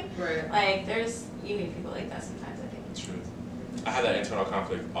know what I mean? Right. Like, you need people like that sometimes, I think. It's true. I have that internal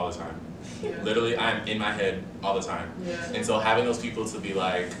conflict all the time. Yeah. Literally, I'm in my head all the time. Yeah. And so having those people to be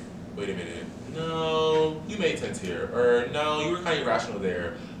like, wait a minute, no, you made sense here, or no, you were kind of irrational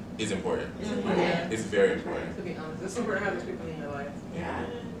there, is important. It's important. It's very important. To be honest, it's important to have those people in your life. Yeah.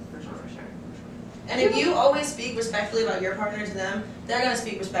 For sure. And if you always speak respectfully about your partner to them, they're gonna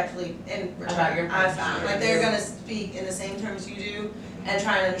speak respectfully in return. About your I found partner. like they're gonna speak in the same terms you do and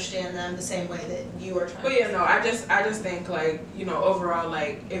try and understand them the same way that you are trying. But yeah, no, I just think like, you know, overall,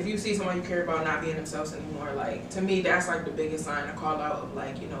 like, if you see someone you care about not being themselves anymore, like, to me that's like the biggest sign to call out of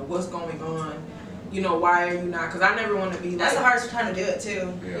like, you know, what's going on, you know, why are you not? Because I never want to be like. That's the hardest time to do it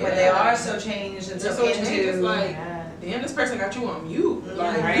too. Yeah. When they are so changed and so into like. Then this person got you on mute.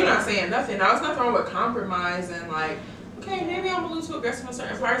 Like, you're not saying nothing. Now, it's nothing wrong with compromise and like, okay, maybe I'm a little too aggressive in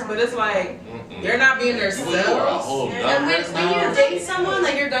certain parts, but it's like, they're not being themselves. And when you date someone,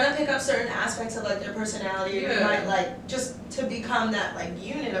 like, you're gonna pick up certain aspects of like their personality. You might like just to become that like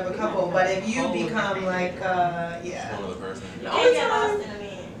unit of a couple. But if you become like, One other person. The only time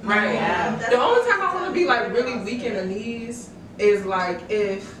Right. Yeah. The only time I want to be like really weak in the knees is like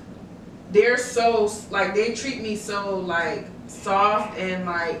if they're so like they treat me so like soft and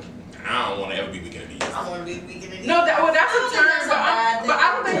like. I don't want to ever be weak in the knees. I want to be weak in the knees. No, that's a term, but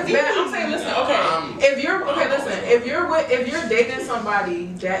I don't think it's bad. I'm saying, listen, okay, if you're dating somebody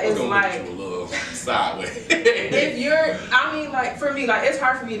that is like. A little sideways. If you're, I mean, like, for me, like, it's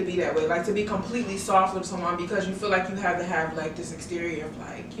hard for me to be that way, like, to be completely soft with someone because you feel like you have to have, like, this exterior of,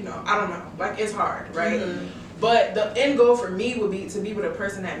 like, you know, I don't know, like, it's hard, right? But the end goal for me would be to be with a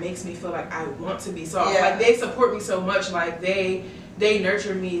person that makes me feel like I want to be soft. Like, they support me so much, like, they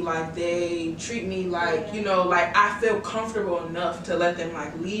nurture me, like, they treat me like, you know, like, I feel comfortable enough to let them,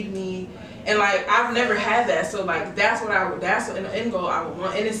 like, lead me. And like, I've never had that, so like, that's an end goal I would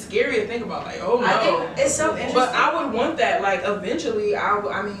want. And it's scary to think about, like, oh no. I think it's so interesting. But I would want that, like, eventually,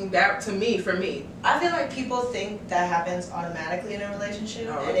 I mean, that, to me, for me. I feel like people think that happens automatically in a relationship,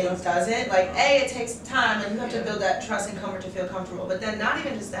 and it doesn't. Like, it takes time, and you have to build that trust and comfort to feel comfortable. But then not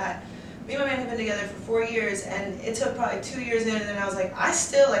even just that. Me and my man have been together for 4 years, and it took probably 2 years in, and then I was like, I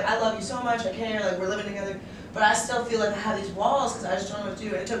still, like, I love you so much, I care, like, we're living together. But I still feel like I have these walls because I just don't know what to do.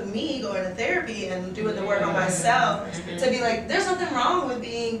 And it took me going to therapy and doing the work on myself to be like, there's nothing wrong with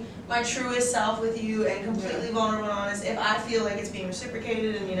being my truest self with you and completely vulnerable and honest if I feel like it's being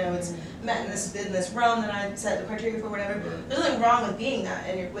reciprocated and, you know, it's met in this realm that I set the criteria for, whatever. There's nothing wrong with being that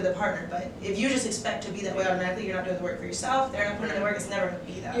and you're with a partner. But if you just expect to be that way automatically, you're not doing the work for yourself, they're not putting in the work, it's never going to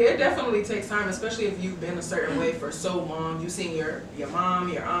be that way. Yeah, it definitely takes time, especially if you've been a certain way for so long. You've seen your mom,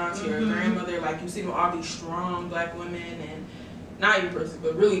 your aunts, your grandmother, like, you've seen them all be strong Black women and not even person,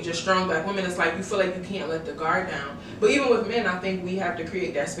 but really just strong Black women. It's like you feel like you can't let the guard down. But even with men, I think we have to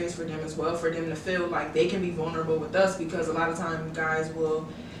create that space for them as well, for them to feel like they can be vulnerable with us, because a lot of times guys will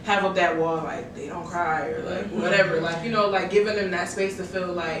have up that wall, like they don't cry or like whatever, like, you know, like giving them that space to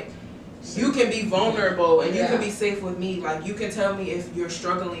feel like you can be vulnerable and you can be safe with me. Like, you can tell me if you're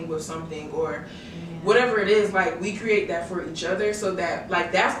struggling with something or whatever it is. Like, we create that for each other, so that,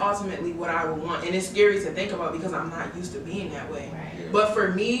 like, that's ultimately what I would want. And it's scary to think about because I'm not used to being that way. But for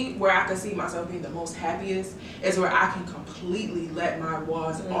me, where I can see myself being the most happiest is where I can completely let my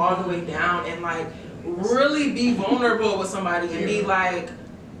walls all the way down and like really be vulnerable with somebody and be like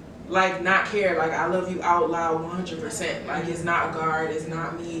not care, like I love you out loud 100%. Like it's not a guard, it's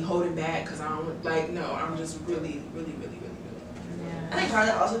not me holding back because I don't like, no, I'm just really. I think part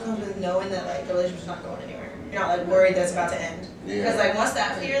of that also comes with knowing that like the relationship's not going anywhere. You're not like worried that it's about to end. Because like once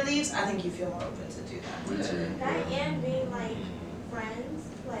that fear leaves, I think you feel more open to do that. That and being like friends,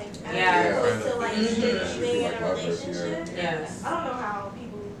 like Yeah. as opposed to like being in a relationship. Yes. I don't know how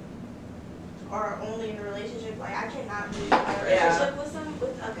people are only in a relationship. Like I cannot be in a relationship with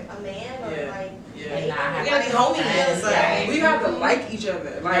a man or like. We gotta be homies. Like, we have to like each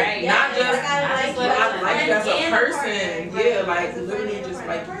other. Like not just I like you as a person. Yeah, like literally just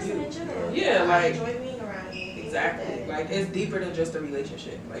like you. Yeah, like exactly. Like it's deeper than just a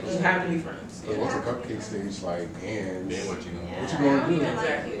relationship. Like you have to be friends. So once the cupcake stage, like, and Then what you gonna what you gonna do?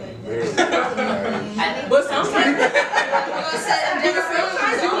 Exactly. Like, But sometimes you in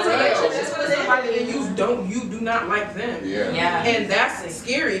relationships with somebody and you do not like them. Yeah. And that's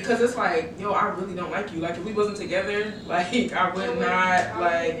scary because it's like, yo, I really don't like you. Like if we wasn't together, like I would not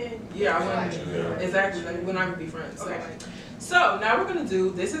like, I wouldn't exactly like we would not be friends. So now we're gonna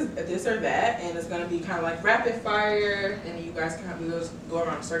do this or that, and it's gonna be kind of like rapid fire, and you guys can have just go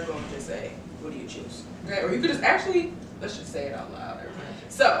around a circle and just say, what do you choose? Okay, or you could just actually let's just say it out loud.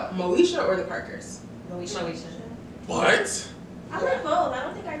 So Moesha or the Parkers? Moesha. What? I like both. I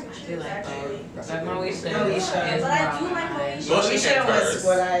don't think I can choose actually. But Moesha. But I do like Moesha. Moesha was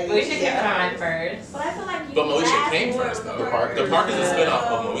what I. Moesha came to mind first. But I feel like you But Moesha laugh came more first with though. the The Parkers is a spin-off of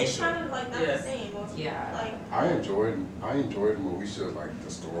So it's Moesha. kind of like not the same. Yeah. Like I enjoyed Moesha, like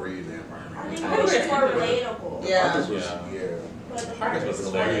the story and the environment. I think Moesha's more relatable. Yeah. But the Parkers was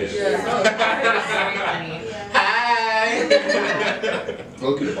hilarious. Hi.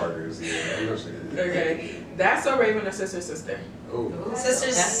 Loki the Parkers, I know she is. Okay, that's so Raven or sister. Oh.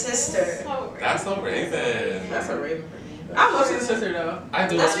 Sister's sister. That's so Raven. That's a Raven for me. I love sister though. I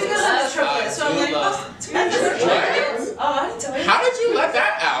do. That's because of the triplet. So I'm like, What? oh, I didn't tell you. How did you let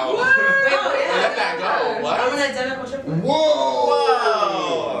that out? What? Let that go. What? I'm an identical triplet.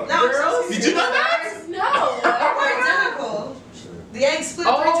 Whoa! No, Girls? Did you know that? No. We're identical. The egg split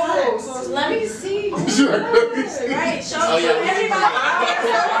 3 times. So Let me see. Right. Show Oh, yeah. everybody.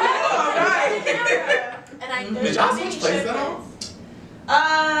 And I Did y'all switch places at all?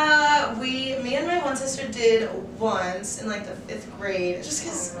 Me and my one sister did once in like the 5th grade. Just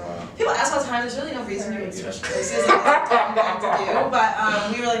because people ask all the time, there's really no reason you would switch places. Like, it's a dumb thing to do. But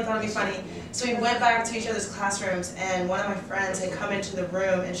we were like, thought it'd be funny. So we went back to each other's classrooms, and one of my friends had come into the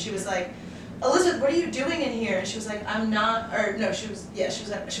room, and she was like, Elizabeth, what are you doing in here? And she was like, I'm not, or no, she was like,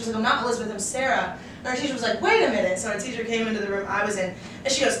 I'm not Elizabeth, I'm Sarah. And our teacher was like, wait a minute. So our teacher came into the room I was in,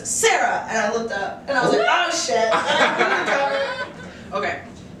 and she goes, Sarah. And I looked up, and I was like, oh shit. And I couldn't cover. Okay,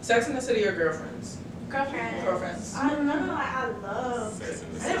 Sex in the City or Girlfriends? Girlfriends. I don't know. I love.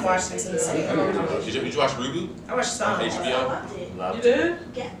 I didn't watch Sex in the City. Did you watch Reboot? I watched some. On I HBO? loved it. Loved You it. did?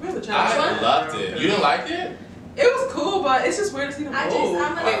 Yeah. We have to check I loved it. You didn't like it? It was cool, but it's just weird to see them I'm old. a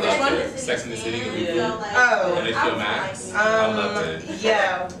Wait, which one? Sex Sex and the City, the fan, reboot? so, like, Oh. On HBO Max? I loved it.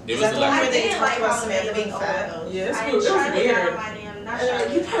 Yeah. It Is was that the one like where they didn't talked like about how Samantha being they fat? was Yeah, it's I cool. It was tried to get weird. on my damn. Not Like,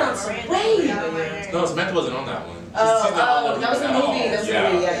 trying you to put on some weight. No, Samantha wasn't on that one. She's Oh, not on that was the at all. movie. That's the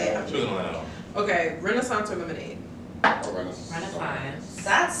movie. Yeah. She wasn't on that at all. Okay, Renaissance or Lemonade? Renaissance.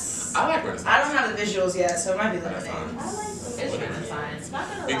 That's. I like Renaissance. I don't have the visuals yet, so it might be Lemonade. Renaissance. It's Renaissance. Not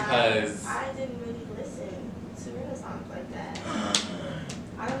gonna Because- lie, I didn't really listen to Renaissance like that.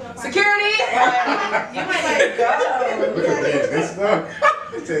 I don't know if Security! You might go. Look at this. This stuff.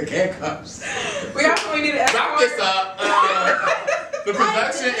 Take handcuffs. We need to Wrap this up. The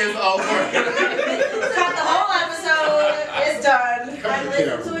production is over. Cut the whole episode. It's done. I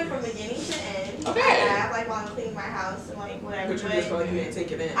listened to it from beginning to end. Okay. I like while I'm cleaning my house and like whatever. But you just feel like you didn't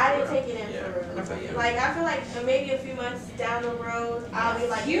take it in. I didn't take it in Yeah, for I feel real. you. Like I feel like maybe a few months down the road, I'll be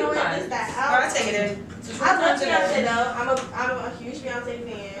like, you know what, this that I out. take it in. I love Beyonce though. I'm a huge Beyonce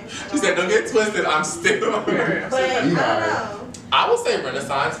fan. She said, don't get twisted, I'm still. But I don't know. I would say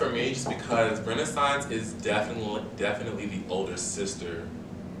Renaissance for me just because Renaissance is definitely the older sister.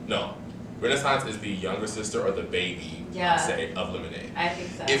 No. Renaissance is the younger sister or the baby, Yeah. say, of Lemonade. I think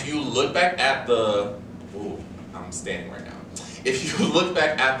so. If you look back at the, I'm standing right now. If you look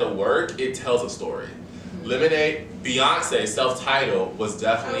back at the work, it tells a story. Lemonade, Beyonce, self-titled, was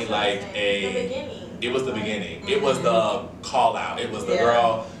definitely like The beginning. it was the beginning. It was the call out. It was the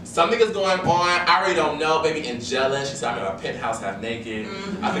girl. Something is going on. I already don't know. Baby Angela. She said, I'm in a penthouse half naked.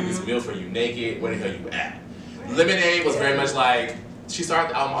 I think this meal for you naked. Where the hell you at? Lemonade was very much like, She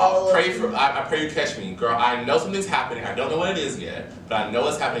started the album I Pray You Catch Me. Girl, I know something's happening. I don't know what it is yet, but I know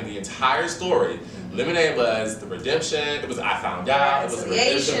it's happening. The entire story. Lemonade was the redemption. It was I Found Out. It was the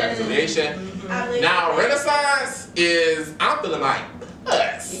redemption, reconciliation. Now Renaissance is I'm feeling like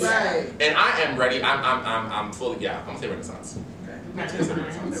us. Right. And I am ready. I'm fully I'm gonna say Renaissance. Lemonade.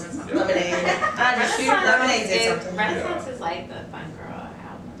 Lemonade did something. Renaissance is like the fun girl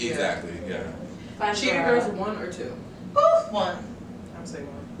album. Exactly. Yeah. Fun Cheetah girl. Girls 1 or 2? Both one. I'm saying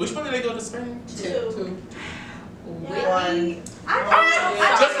 1. Which one did they go to Spain? 2. Whitney.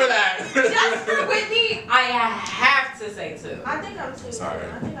 Just for that. Just for Whitney, I have to say 2. I think I'm 2. Sorry.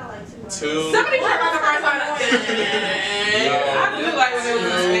 I think I like 2. 2. Somebody check on the first one. I do like when it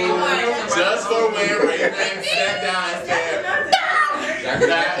was Spain. Just for when Raven sat down and said,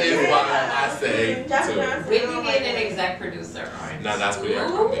 that is why I say 2. Whitney being an exec producer. Now that's pretty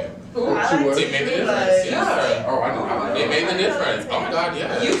accurate. Who? It made the difference. Yeah. Oh, I know. It made the difference. Oh my God,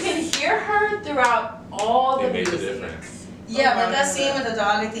 yes. You can hear her throughout all the It made the music. difference. Yeah, like that scene with the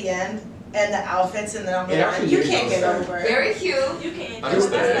dog at the end and the outfits and the number Yeah, one. You can't get over it. Very cute. You can't.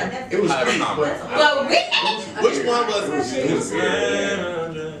 Understood. It was I cute, don't but know. But Whitney. Which one was?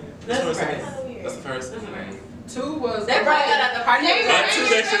 That's the first. That's the first. 2 was. They play that at the party. That's who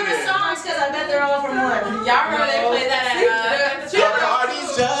they should have. songs because I bet they're all from one. Y'all remember they play that at The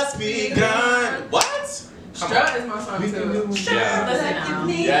party's just begun. What? Strut is my song too. Yeah. Listen now.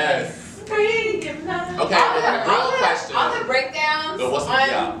 Yes. Okay, real question. On the breakdowns.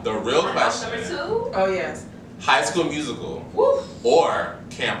 The real on question. Number 2. Oh yes. High School Musical Woo. or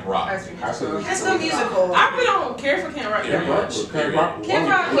Camp Rock? High School High School Musical. It's the musical. I really don't care for Camp Rock that Camp Rock. much. Camp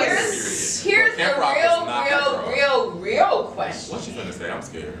Rock Here's Camp the Rock is not that real question. What you finna say? I'm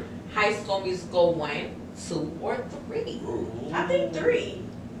scared. High School Musical 1, 2, or 3? I think 3.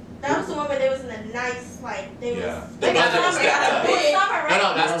 That was the one where they was in a nice, like, they was. Yeah. They got budget was stepped up. summer, right?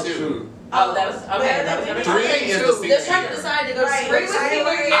 No, that's 2. Oh, that was okay. That was number 3 2. is the senior They're trying to year. decide to go to Right. spring Three was senior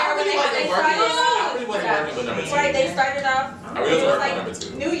senior year. year. I really wasn't working with number 2. Right, they started off. I really was it was working like with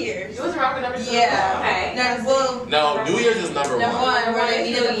number 2. New Year's. You was wrong with number 2. Yeah. Okay. No, well, No, New Year's is number 1. number one, where they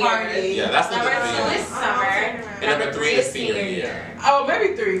needed the party. Yeah, that's the Number 2 thing. is summer. And number 3 is senior year. Oh,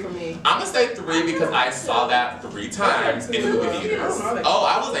 maybe 3 for me. I'm gonna say 3 because I saw that 3 times in the movie theaters. Oh,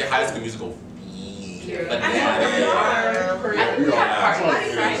 I was a High School Musical Period. fanatic. I think we had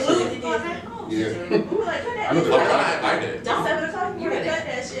parties, right? Yeah. We were like, cut that What shit one off. I invited? At 7 o'clock, we were cut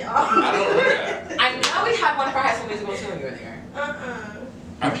that shit off. I don't remember that. I know we had one for High School Musical 2 when you were there.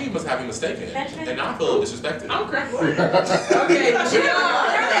 I think you must have me mistaken. And now I feel disrespected. I'm crying. Okay,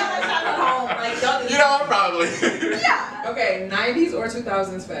 You know, I'm probably. okay, 90s or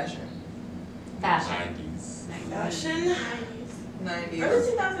 2000s fashion? Fashion. 90s. Fashion. 90s.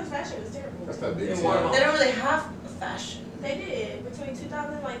 Early 2000s fashion was terrible. That's that big It thing. was. They don't really have a fashion. They did. Between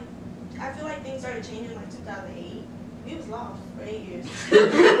 2000, like, I feel like things started changing like 2008. We was lost for 8 years.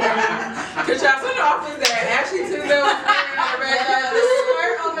 Cause y'all sent off with that Ashley Tisdale was wearing the red The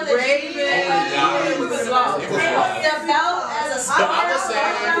skirt over the Raven. yeah. We was lost. It was The belt as a But I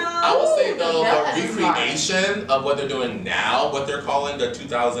skirt. would say though, the recreation of what they're doing now, what they're calling the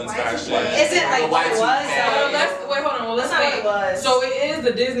 2000s fashion. Isn't like the what it was. Y2K. Wait, hold on. Well, let's That's not what say it was. so it is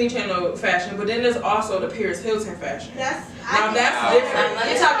the Disney Channel fashion, but then there's also the Paris Hilton fashion. That's. Now that's different.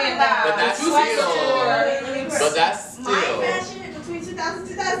 You're talking about But that's the sweatshirt. But that's My still. fashion between 2000 and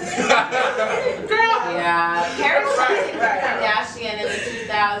 2008. Yeah. Paris Hilton, Right. Kardashian in the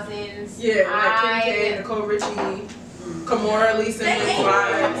 2000s. Yeah, like Kim K, Nicole Richie, Kimora, Lisa, They hate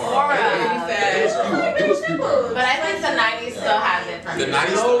Vibes, Kimora. It was people. But I think the 90s still has it for me. The 90s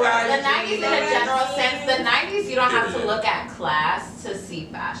No still The has it. 90s in a general sense, the 90s you don't have to look at class to see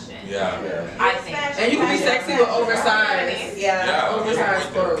fashion. Yeah. I think. And you can be sexy with oversized. Yeah. Yeah. Oversized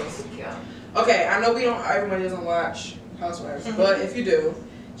clothes. Yeah. Okay, I know everybody doesn't watch Housewives, but if you do,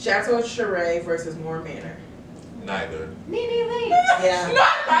 Chateau Charest versus Moore Manor. Neither. Nene Lee. Yeah. Not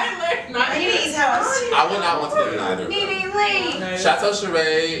Tyler. Not Nene's house. I would not want to live in either. Nene Lee. Chateau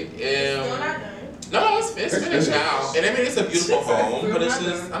Charest. Still not done. No, it's finished now. And I mean, it's a beautiful home, but it's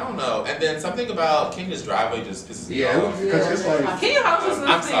just, I don't know. And then something about Kenya's driveway just pisses me Yeah, off. because it's like. Kenya House is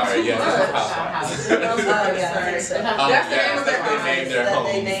I'm sorry, yeah, this is Housewives. Oh, yeah, I think so. Oh, That's the yes, name of that's their what they named their That home.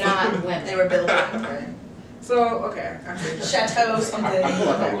 they named. Not women. They were building. So, okay. Chateau I something. feel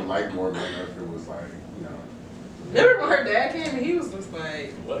like I would like more Manor if it was like, you know. Remember when her dad came and he was just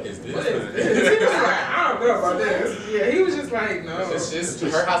like, What is this? what is this? He was like, I don't know about this. Yeah, he was just like, no. It's just,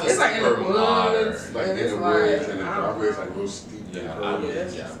 her house is It's like in the super modern. woods. Like And in it's the like, woods and the I don't driveway is know. like a little steep. Yeah, and I would- Yeah,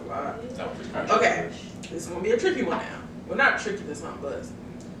 it's just a lot. That would be Okay, this is gonna be a tricky one now. Well, not tricky, this one, but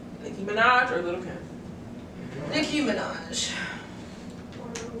Nicki Minaj or Lil' Kim? Nicki Minaj.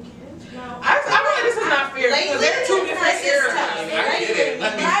 because they're two different eras. I get it.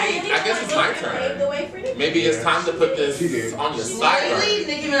 Let me think. I guess it's my turn. Maybe it's time to put this on your side. Lately,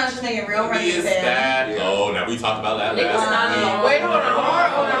 Nicki Minaj is making real hard Maybe it's bad. Oh, now we talked about that last week. Wait, hold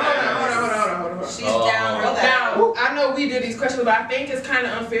on. She's down real bad. Now, I know we did these questions, but I think it's kind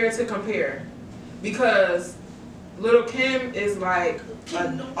of unfair to compare because Lil' Kim is like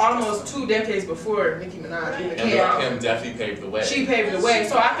almost 2 decades before Nicki Minaj even And came Lil' out. Kim definitely paved the way. She paved the way,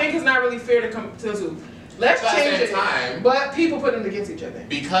 so I think it's not really fair to come to. Let's But at change the it. same time, But people put them against each other.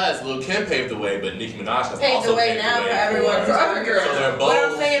 Because Lil' Kim paved the way, but Nicki Minaj has Paved also the way paved now the way for everyone, for other girls. So they're both But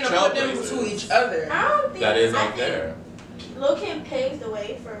I'm saying to put them trailblazers. to each other. I don't think That is I unfair. think Lil' Kim paved the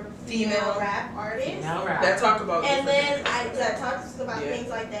way for female rap artists. That talk about And different then things. that talks about things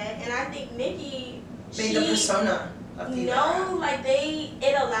like that. And I think Nicki, Made the persona of female rap. like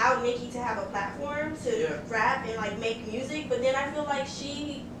it allowed Nicki to have a platform to rap and like make music. But then I feel like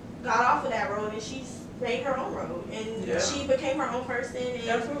she got off of that road and she's made her own road and she became her own person and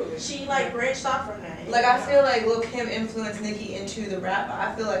she like branched off from that. Like I feel like Lil' Kim influenced Nicki into the rap. But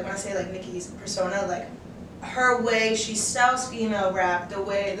I feel like when I say like Nicki's persona, like her way she sells female rap, the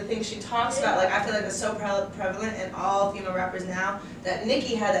things she talks about, like I feel like it's so prevalent in all female rappers now that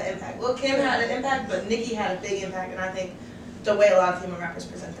Nicki had an impact. Lil' Kim had an impact, but Nicki had a big impact, and I think the way a lot of female rappers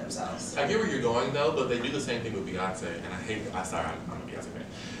present themselves. I get where you're going though, but they do the same thing with Beyonce, and I'm a Beyonce fan.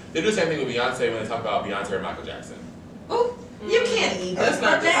 They do the same thing with Beyonce when they talk about Beyonce or Michael Jackson. Ooh, you can't eat That's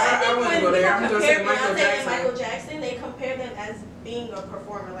not just, I wouldn't go there. I'm gonna say Michael Michael Jackson. Jackson, they compare them as being a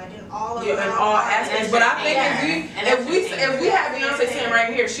performer, like in all of In all aspects, but I think if we had Beyonce sitting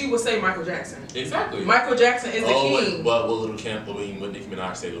right here, she would say Michael Jackson. Exactly. Michael Jackson is the king. What will Lil' Kim, would Nicki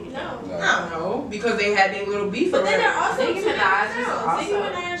Minaj say Lil' Kim? No, because they had their little beef. But then around. they're also Nicki Minaj is also- Nicki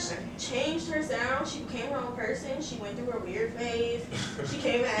Minaj changed her sound. She became her own person. She went through her weird phase. She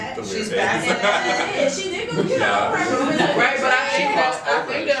came back. She's back in Yeah, she did go through her own person. Right, but I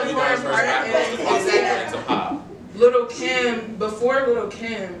think the important part is that Lil' Kim, before Lil'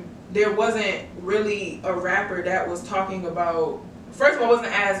 Kim, there wasn't really a rapper that was talking about. First of all,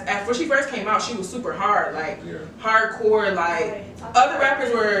 wasn't as when she first came out, she was super hard, like hardcore, like other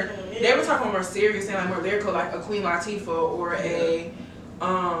rappers they were talking more serious and like more lyrical, like a Queen Latifah or a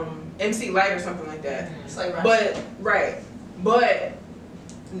MC Light or something like that. But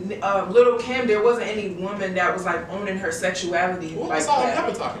Lil' Kim, there wasn't any woman that was like owning her sexuality. What like song that. y'all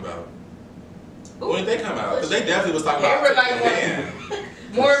been talking about? When did they come out? Because they definitely was talking They about were like man.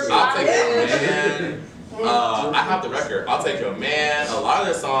 more I'll take your man. I have the record. I'll take your man. A lot of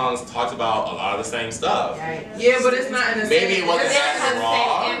their songs talked about a lot of the same stuff. Yeah, but it's not in the same. Maybe it wasn't as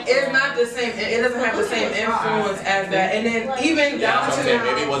raw. It's not the same. It doesn't have the same influence as that. And then even down to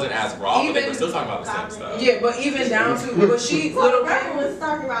maybe it wasn't as raw, but they were still talking about the same stuff. Yeah, but even down to Lil' Kim was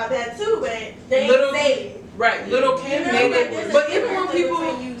talking about that too, but they didn't say it. Right, Lil' Kim made it. But even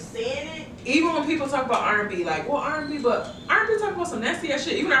when you saying it. Even when people talk about R&B, like, well, R&B, but R&B talk about some nasty ass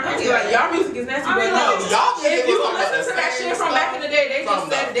shit. Even our parents be like, y'all music is nasty, but no. If you listen to that shit from back in the day, they was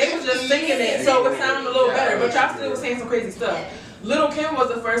just singing it, so it sounded a little better. But y'all still was saying some crazy stuff. Lil' Kim was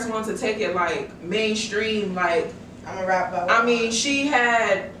the first one to take it like mainstream, like. I'm a rap about. I mean, she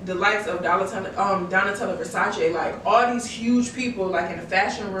had the likes of Donatella Versace, like all these huge people, like in the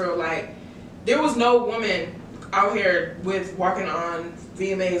fashion world, like there was no woman out here with walking on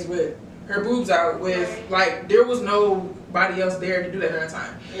VMAs with her boobs out with like there was nobody else there to do that at the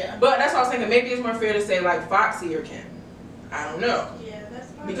time. Yeah. But that's what I was thinking. Maybe it's more fair to say like Foxy or Kim. I don't know. Yeah, that's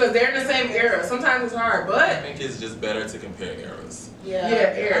fine. Because they're in the same era. Sometimes it's hard, but I think it's just better to compare eras.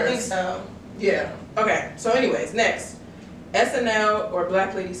 eras. I think so. Yeah. Okay. So, anyways, next, SNL or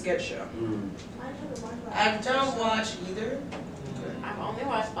Black Lady Sketch Show. I don't watch either. I've only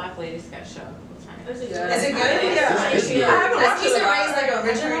watched Black Lady Sketch Show. Is it good? Yeah. Is Issa Rae's like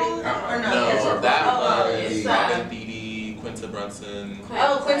original or no? No, that was it's, Robin Thede, Quinta Brunson.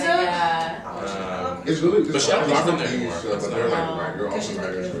 Quinta? Yeah. It's really But she don't not think from she's in there these, anymore. but they're like they're awesome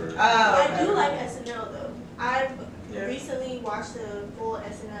writers for. I do like SNL though. I've recently watched the full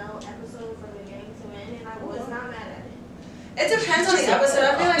SNL episode from beginning to end, and I was not mad at it. It depends on the episode.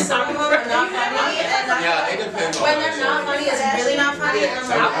 I feel like some of them are not funny, and Yeah, it depends on when they're not funny, it's really not funny. And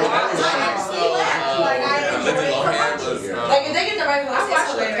like if they get the right host,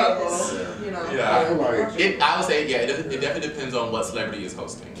 it's hilarious. You know. Yeah. I would say it definitely depends on what celebrity is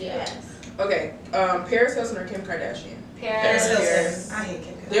hosting. Yes. Okay. Paris Hilton or Kim Kardashian? Paris Hilton. I hate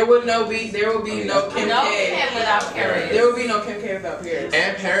Kim. There will be no Kim K. Kim without Paris. There will be no Kim K without Paris.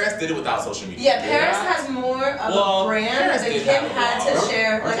 And Paris did it without social media. Yeah, Paris has more of a brand that Kim had to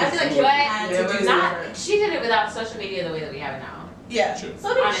share. Like I feel like Kim had to do She did it without social media the way that we have it now. Yeah. True.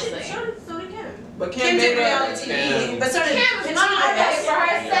 So did Honestly. so did Kim. But Kim did reality TV, but so did Kim. Okay, for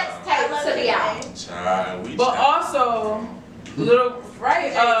her sex tape to be out. But also,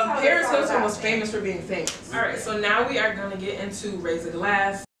 Paris Hilton was famous for being famous. All right, so now we are gonna get into Raise a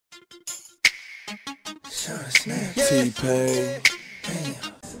Glass.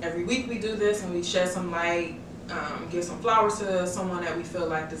 Every week we do this and we shed some light, give some flowers to someone that we feel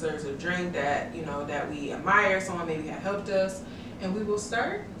like deserves a drink, that that we admire, someone maybe had helped us, and we will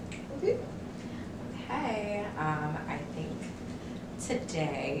start with you. Okay, I think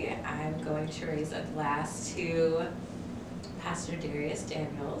today I'm going to raise a glass to Pastor Darius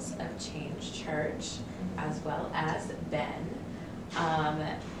Daniels of Change Church, as well as Ben.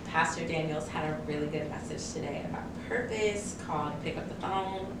 Pastor Daniels had a really good message today about purpose called Pick Up the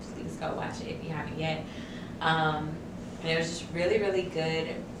Phone. Please go watch it if you haven't yet. And it was just really, really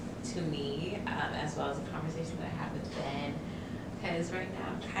good to me, as well as a conversation that I had with Ben. Because right now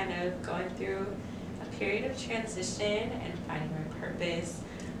I'm kind of going through a period of transition and finding my purpose.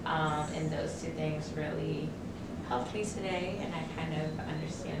 And those two things really helped me today, and I kind of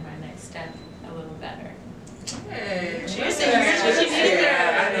understand my next step a little better. Hey, cheers to hearing what you needed to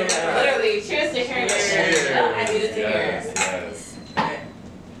hear. Literally, cheers to hearing what I needed to hear. Yes.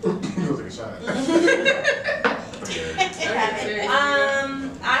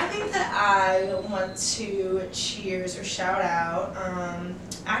 I think that I want to cheers or shout out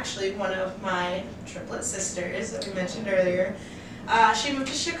actually one of my triplet sisters that we mentioned earlier. She moved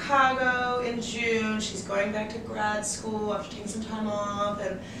to Chicago in June. She's going back to grad school after taking some time off,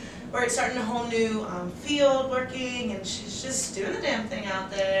 and we're starting a whole new field working, and she's just doing the damn thing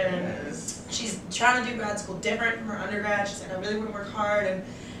out there. And she's trying to do grad school different from her undergrad. She's like, I really want to work hard and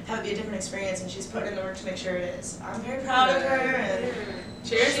have it be a different experience, and she's putting in the work to make sure it is. I'm very proud of her, and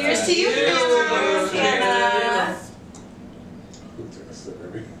cheers to you, Hannah. Take a sip,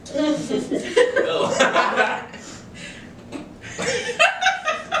 baby.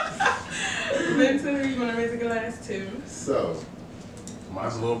 Vincent, who you want to raise a glass to? So,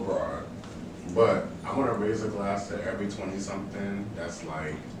 mine's a little broad, but I want to raise a glass to every 20-something that's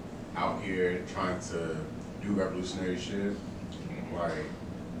like out here trying to do revolutionary shit. Like,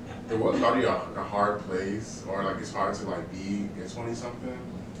 the world's already a hard place, or like it's hard to like be a 20-something.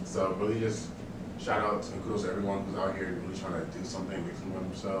 So really just shout out and kudos to everyone who's out here really trying to do something, make something of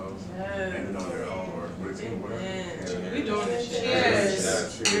themselves, and do it on their own or with a team, whatever. We doing this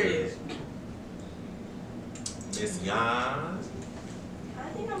shit. Cheers. Miss Yan. I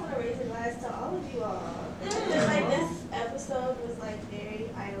think I'm gonna raise a glass to all of you all. I feel like this episode was like very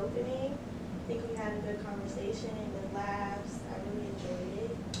eye-opening. I think we had a good conversation, good laughs. I really enjoyed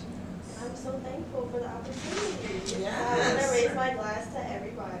it. I'm so thankful for the opportunity. Yes. I'm gonna raise my glass to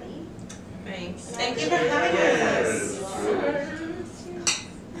everybody. Thanks. Thank you for having us.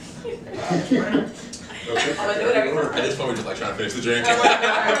 At this point, we're just like trying to finish the drink.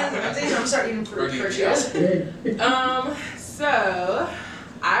 I'm starting eating fruit for cheers. So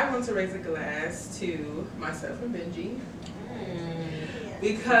I want to raise a glass to myself and Benji.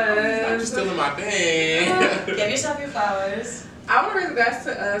 Because I'm just stealing my thing. Give yourself your flowers. I want to raise a glass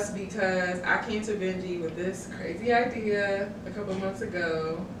to us because I came to Benji with this crazy idea a couple months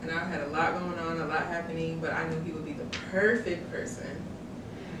ago, and I've had a lot going on, a lot happening, but I knew he would be the perfect person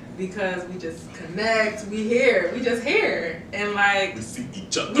because we just connect, we just here, and like we see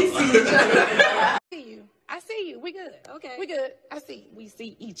each other. I see you. We good. Okay. We good. I see. We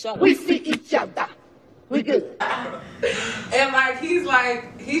see each other. We see each other. We good. And like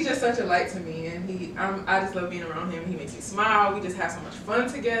he's just such a light to me, and I just love being around him. He makes me smile. We just have so much fun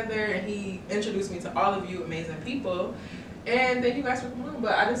together, and he introduced me to all of you amazing people. And then you guys were on,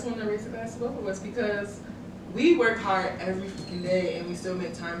 but I just want to raise a glass to both of us because we work hard every freaking day, and we still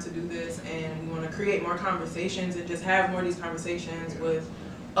make time to do this, and we want to create more conversations and just have more of these conversations with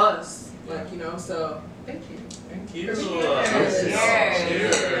us, so thank you. Thank you. Cheers.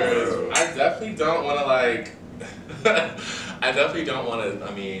 Cheers. I definitely don't want to,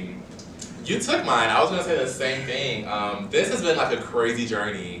 I mean, you took mine. I was going to say the same thing. This has been like a crazy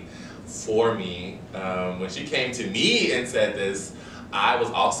journey for me. When she came to me and said this, I was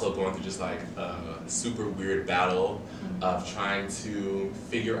also going through just like a super weird battle of trying to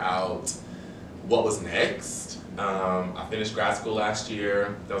figure out what was next. I finished grad school last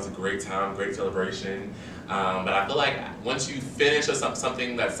year. That was a great time, great celebration. But I feel like once you finish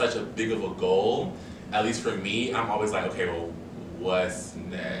something that's such a big of a goal, at least for me, I'm always like, okay, well, what's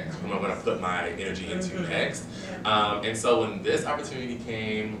next? What am I going to put my energy into next? And so when this opportunity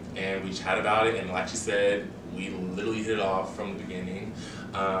came and we chatted about it, and like she said, we literally hit it off from the beginning.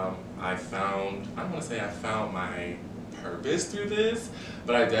 I don't want to say I found my purpose through this,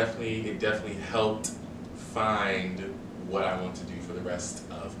 but it definitely helped find what I want to do for the rest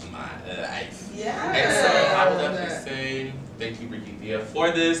of my life. Yeah. And so I will definitely say thank you, Brigitte,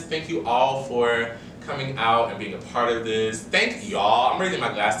 for this. Thank you all for coming out and being a part of this. Thank y'all. I'm raising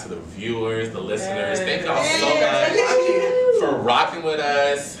my glass to the viewers, the listeners. Thank y'all so much for rocking with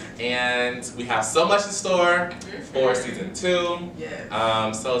us. And we have so much in store for season 2.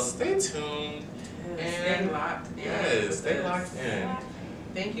 Yes. So stay tuned. Stay locked in. Yes, stay locked in.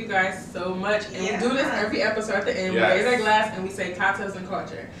 Thank you guys so much. And we do this every episode at the end. We raise our glass and we say cocktails and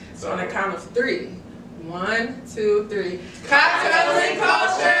culture. So on the count of 3. 1, 2, 3. Cocktails and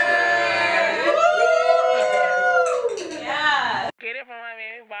culture! Yeah. Get it from my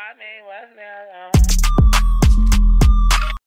baby, what's now?